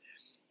product.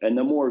 And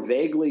the more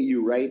vaguely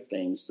you write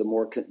things, the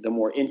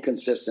more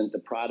inconsistent the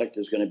product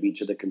is going to be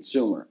to the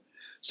consumer.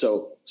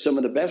 So some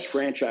of the best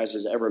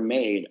franchises ever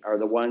made are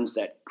the ones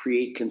that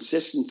create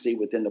consistency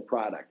within the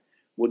product.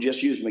 We'll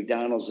just use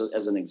McDonald's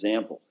as an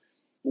example.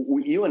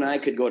 You and I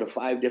could go to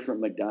 5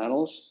 different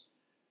McDonald's.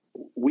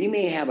 We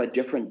may have a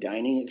different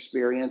dining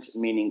experience,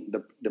 meaning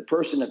the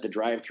person at the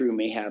drive-thru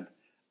may have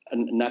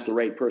not the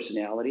right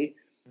personality,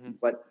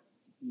 but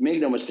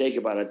make no mistake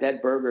about it,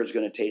 that burger is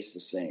going to taste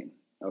the same,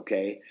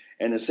 okay?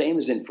 And the same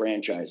is in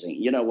franchising.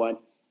 You know what?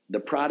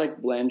 The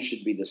product blend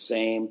should be the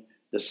same.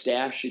 The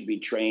staff should be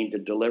trained to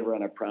deliver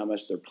on a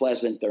promise. They're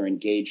pleasant. They're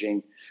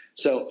engaging.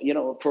 So, you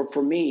know,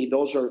 for me,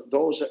 those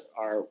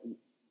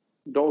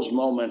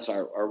moments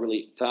are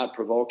really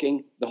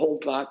thought-provoking. The whole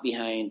thought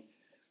behind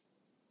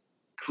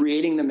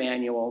creating the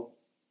manual,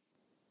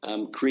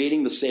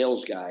 creating the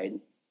sales guide,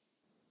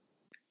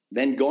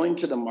 then going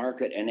to the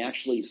market and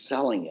actually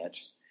selling it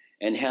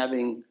and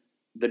having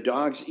the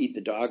dogs eat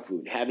the dog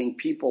food, having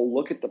people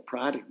look at the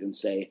product and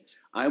say,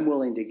 I'm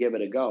willing to give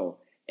it a go.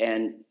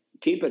 And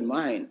keep in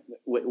mind,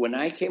 when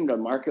I came to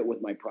market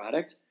with my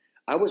product,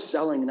 I was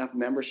selling enough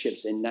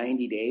memberships in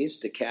 90 days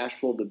to cash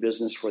flow the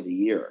business for the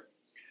year.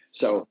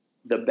 So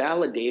the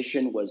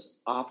validation was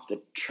off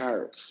the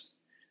charts.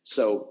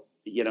 So,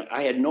 you know,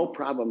 I had no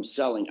problem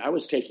selling. I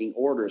was taking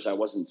orders. I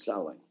wasn't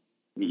selling.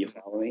 You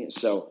follow me?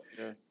 So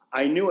yeah.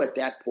 I knew at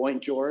that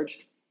point,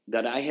 George,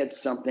 that I had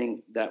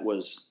something that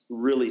was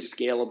really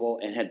scalable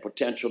and had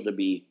potential to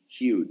be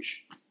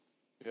huge.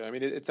 Yeah, I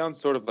mean, it sounds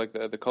sort of like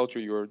the culture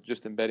you were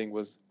just embedding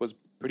was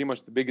pretty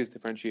much the biggest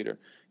differentiator.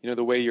 You know,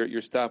 the way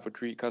your staff would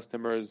treat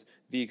customers,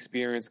 the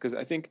experience. Because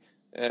I think,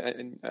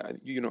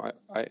 you know,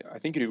 I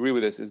think you'd agree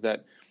with this, is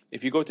that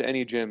if you go to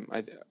any gym,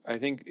 I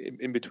think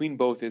in between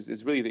both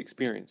is really the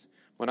experience.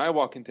 When I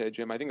walk into a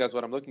gym, I think that's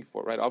what I'm looking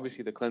for, right?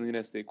 Obviously, the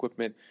cleanliness, the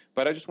equipment,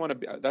 but I just want to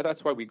be.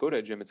 That's why we go to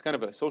a gym. It's kind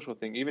of a social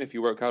thing. Even if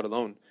you work out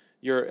alone,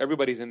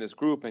 everybody's in this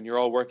group, and you're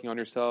all working on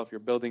yourself. You're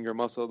building your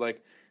muscle,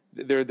 like.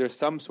 There's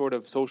some sort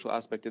of social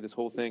aspect to this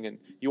whole thing, and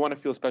you want to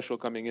feel special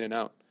coming in and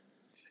out.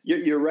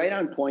 You're right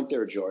on point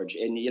there, George.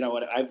 And you know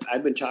what?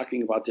 I've been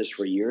talking about this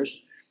for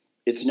years.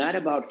 It's not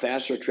about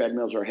faster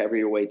treadmills or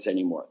heavier weights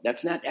anymore.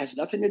 Has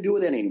nothing to do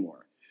with it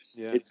anymore.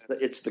 Yeah.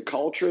 It's the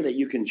culture that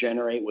you can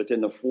generate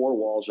within the 4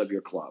 walls of your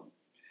club,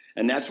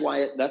 and that's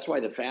why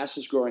the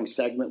fastest growing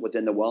segment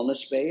within the wellness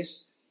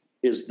space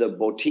is the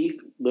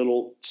boutique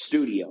little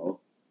studio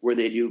where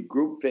they do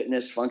group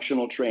fitness,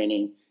 functional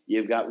training.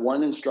 You've got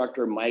one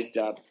instructor mic'd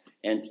up,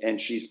 and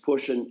she's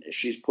pushing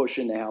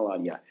the hell out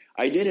of you.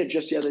 I did it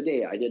just the other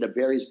day. I did a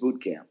Barry's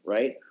boot camp,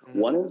 right? Mm-hmm.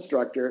 One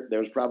instructor. There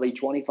was probably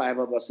 25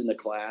 of us in the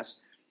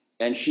class,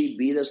 and she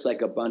beat us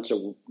like a bunch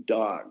of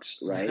dogs,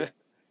 right?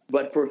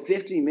 But for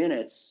 50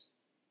 minutes,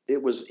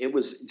 it was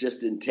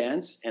just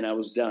intense, and I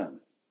was done,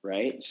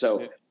 right?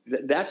 So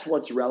that's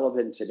what's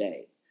relevant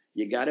today.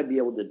 You got to be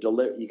able to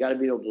deliver. You got to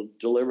be able to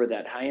deliver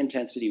that high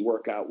intensity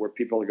workout where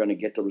people are going to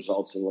get the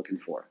results they're looking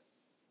for.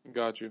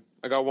 Got you.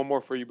 I got one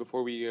more for you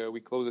before we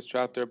close this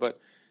chapter.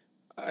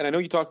 And I know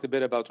you talked a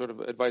bit about sort of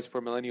advice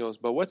for millennials,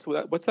 but what's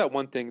that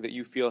one thing that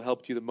you feel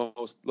helped you the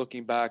most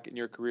looking back in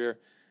your career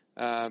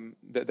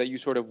that you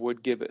sort of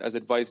would give as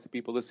advice to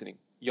people listening,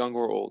 young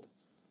or old?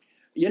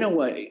 You know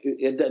what?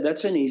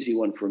 That's an easy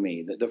one for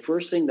me. The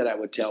first thing that I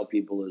would tell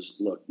people is,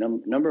 look,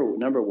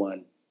 number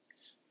one,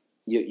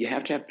 you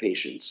have to have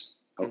patience,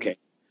 okay?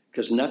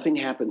 Because nothing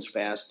happens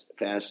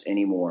fast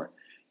anymore.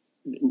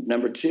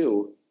 Number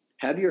two,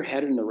 have your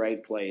head in the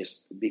right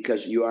place,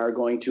 because you are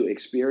going to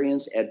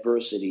experience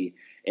adversity,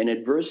 and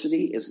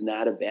adversity is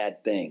not a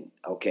bad thing,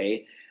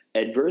 okay?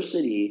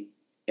 Adversity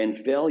and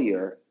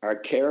failure are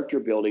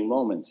character-building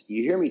moments.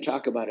 You hear me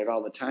talk about it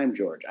all the time,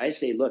 George. I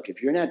say, look,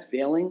 if you're not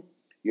failing,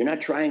 you're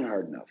not trying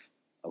hard enough,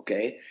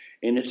 okay?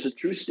 And it's a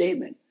true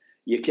statement.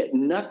 You get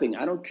nothing.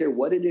 I don't care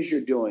what it is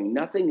you're doing.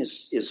 Nothing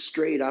is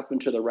straight up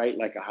and to the right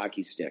like a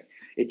hockey stick.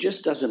 It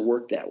just doesn't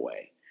work that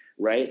way,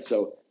 right?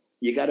 So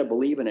you got to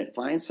believe in it.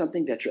 Find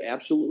something that you're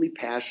absolutely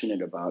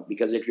passionate about,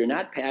 because if you're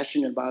not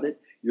passionate about it,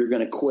 you're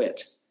going to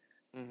quit.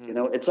 Mm-hmm. You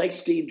know, it's like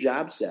Steve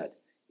Jobs said,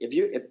 if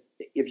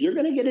you're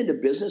going to get into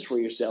business for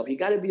yourself, you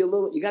got to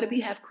be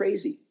half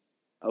crazy.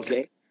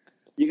 Okay.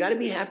 You got to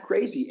be half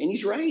crazy. And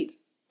he's right.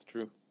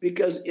 True.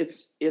 Because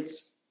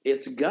it's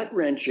It's gut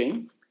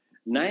wrenching.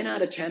 9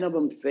 out of 10 of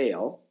them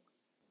fail.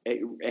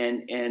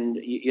 And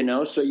you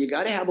know, so you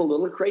got to have a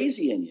little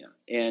crazy in you.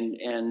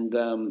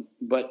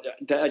 But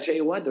I tell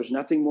you what, there's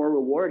nothing more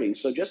rewarding.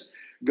 So just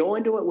go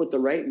into it with the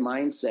right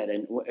mindset.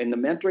 And the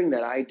mentoring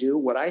that I do,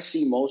 what I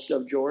see most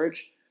of,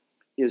 George,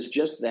 is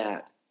just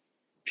that.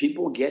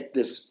 People get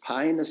this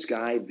pie in the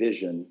sky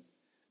vision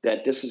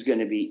that this is going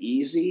to be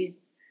easy.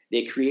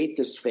 They create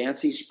this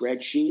fancy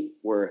spreadsheet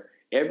where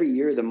every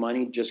year the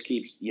money just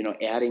keeps, you know,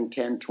 adding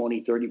 10,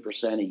 20,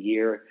 30% a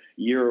year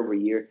over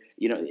year.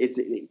 You know,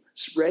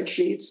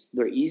 spreadsheets,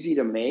 they're easy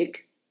to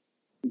make,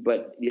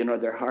 but, you know,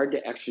 they're hard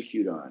to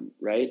execute on,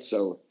 right?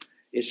 So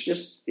it's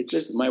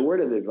just my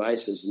word of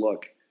advice is,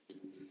 look,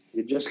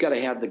 you just got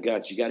to have the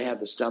guts. You got to have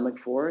the stomach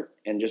for it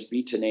and just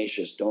be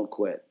tenacious. Don't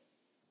quit.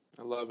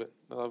 I love it.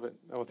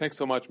 Well, thanks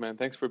so much, man.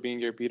 Thanks for being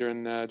here, Peter,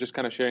 and just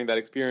kind of sharing that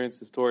experience,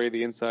 the story,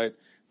 the insight.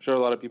 I'm sure a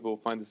lot of people will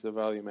find this of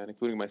value, man,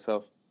 including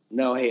myself.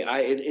 No, hey,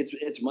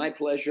 it's my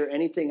pleasure.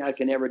 Anything I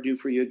can ever do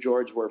for you,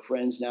 George, we're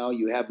friends now.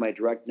 You have my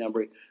direct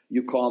number.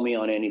 You call me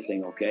on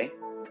anything, okay?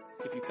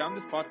 If you found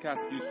this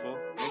podcast useful,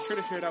 make sure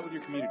to share it out with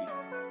your community.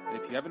 And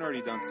if you haven't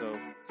already done so,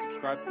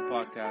 subscribe to the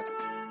podcast.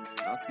 And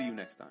I'll see you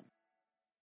next time.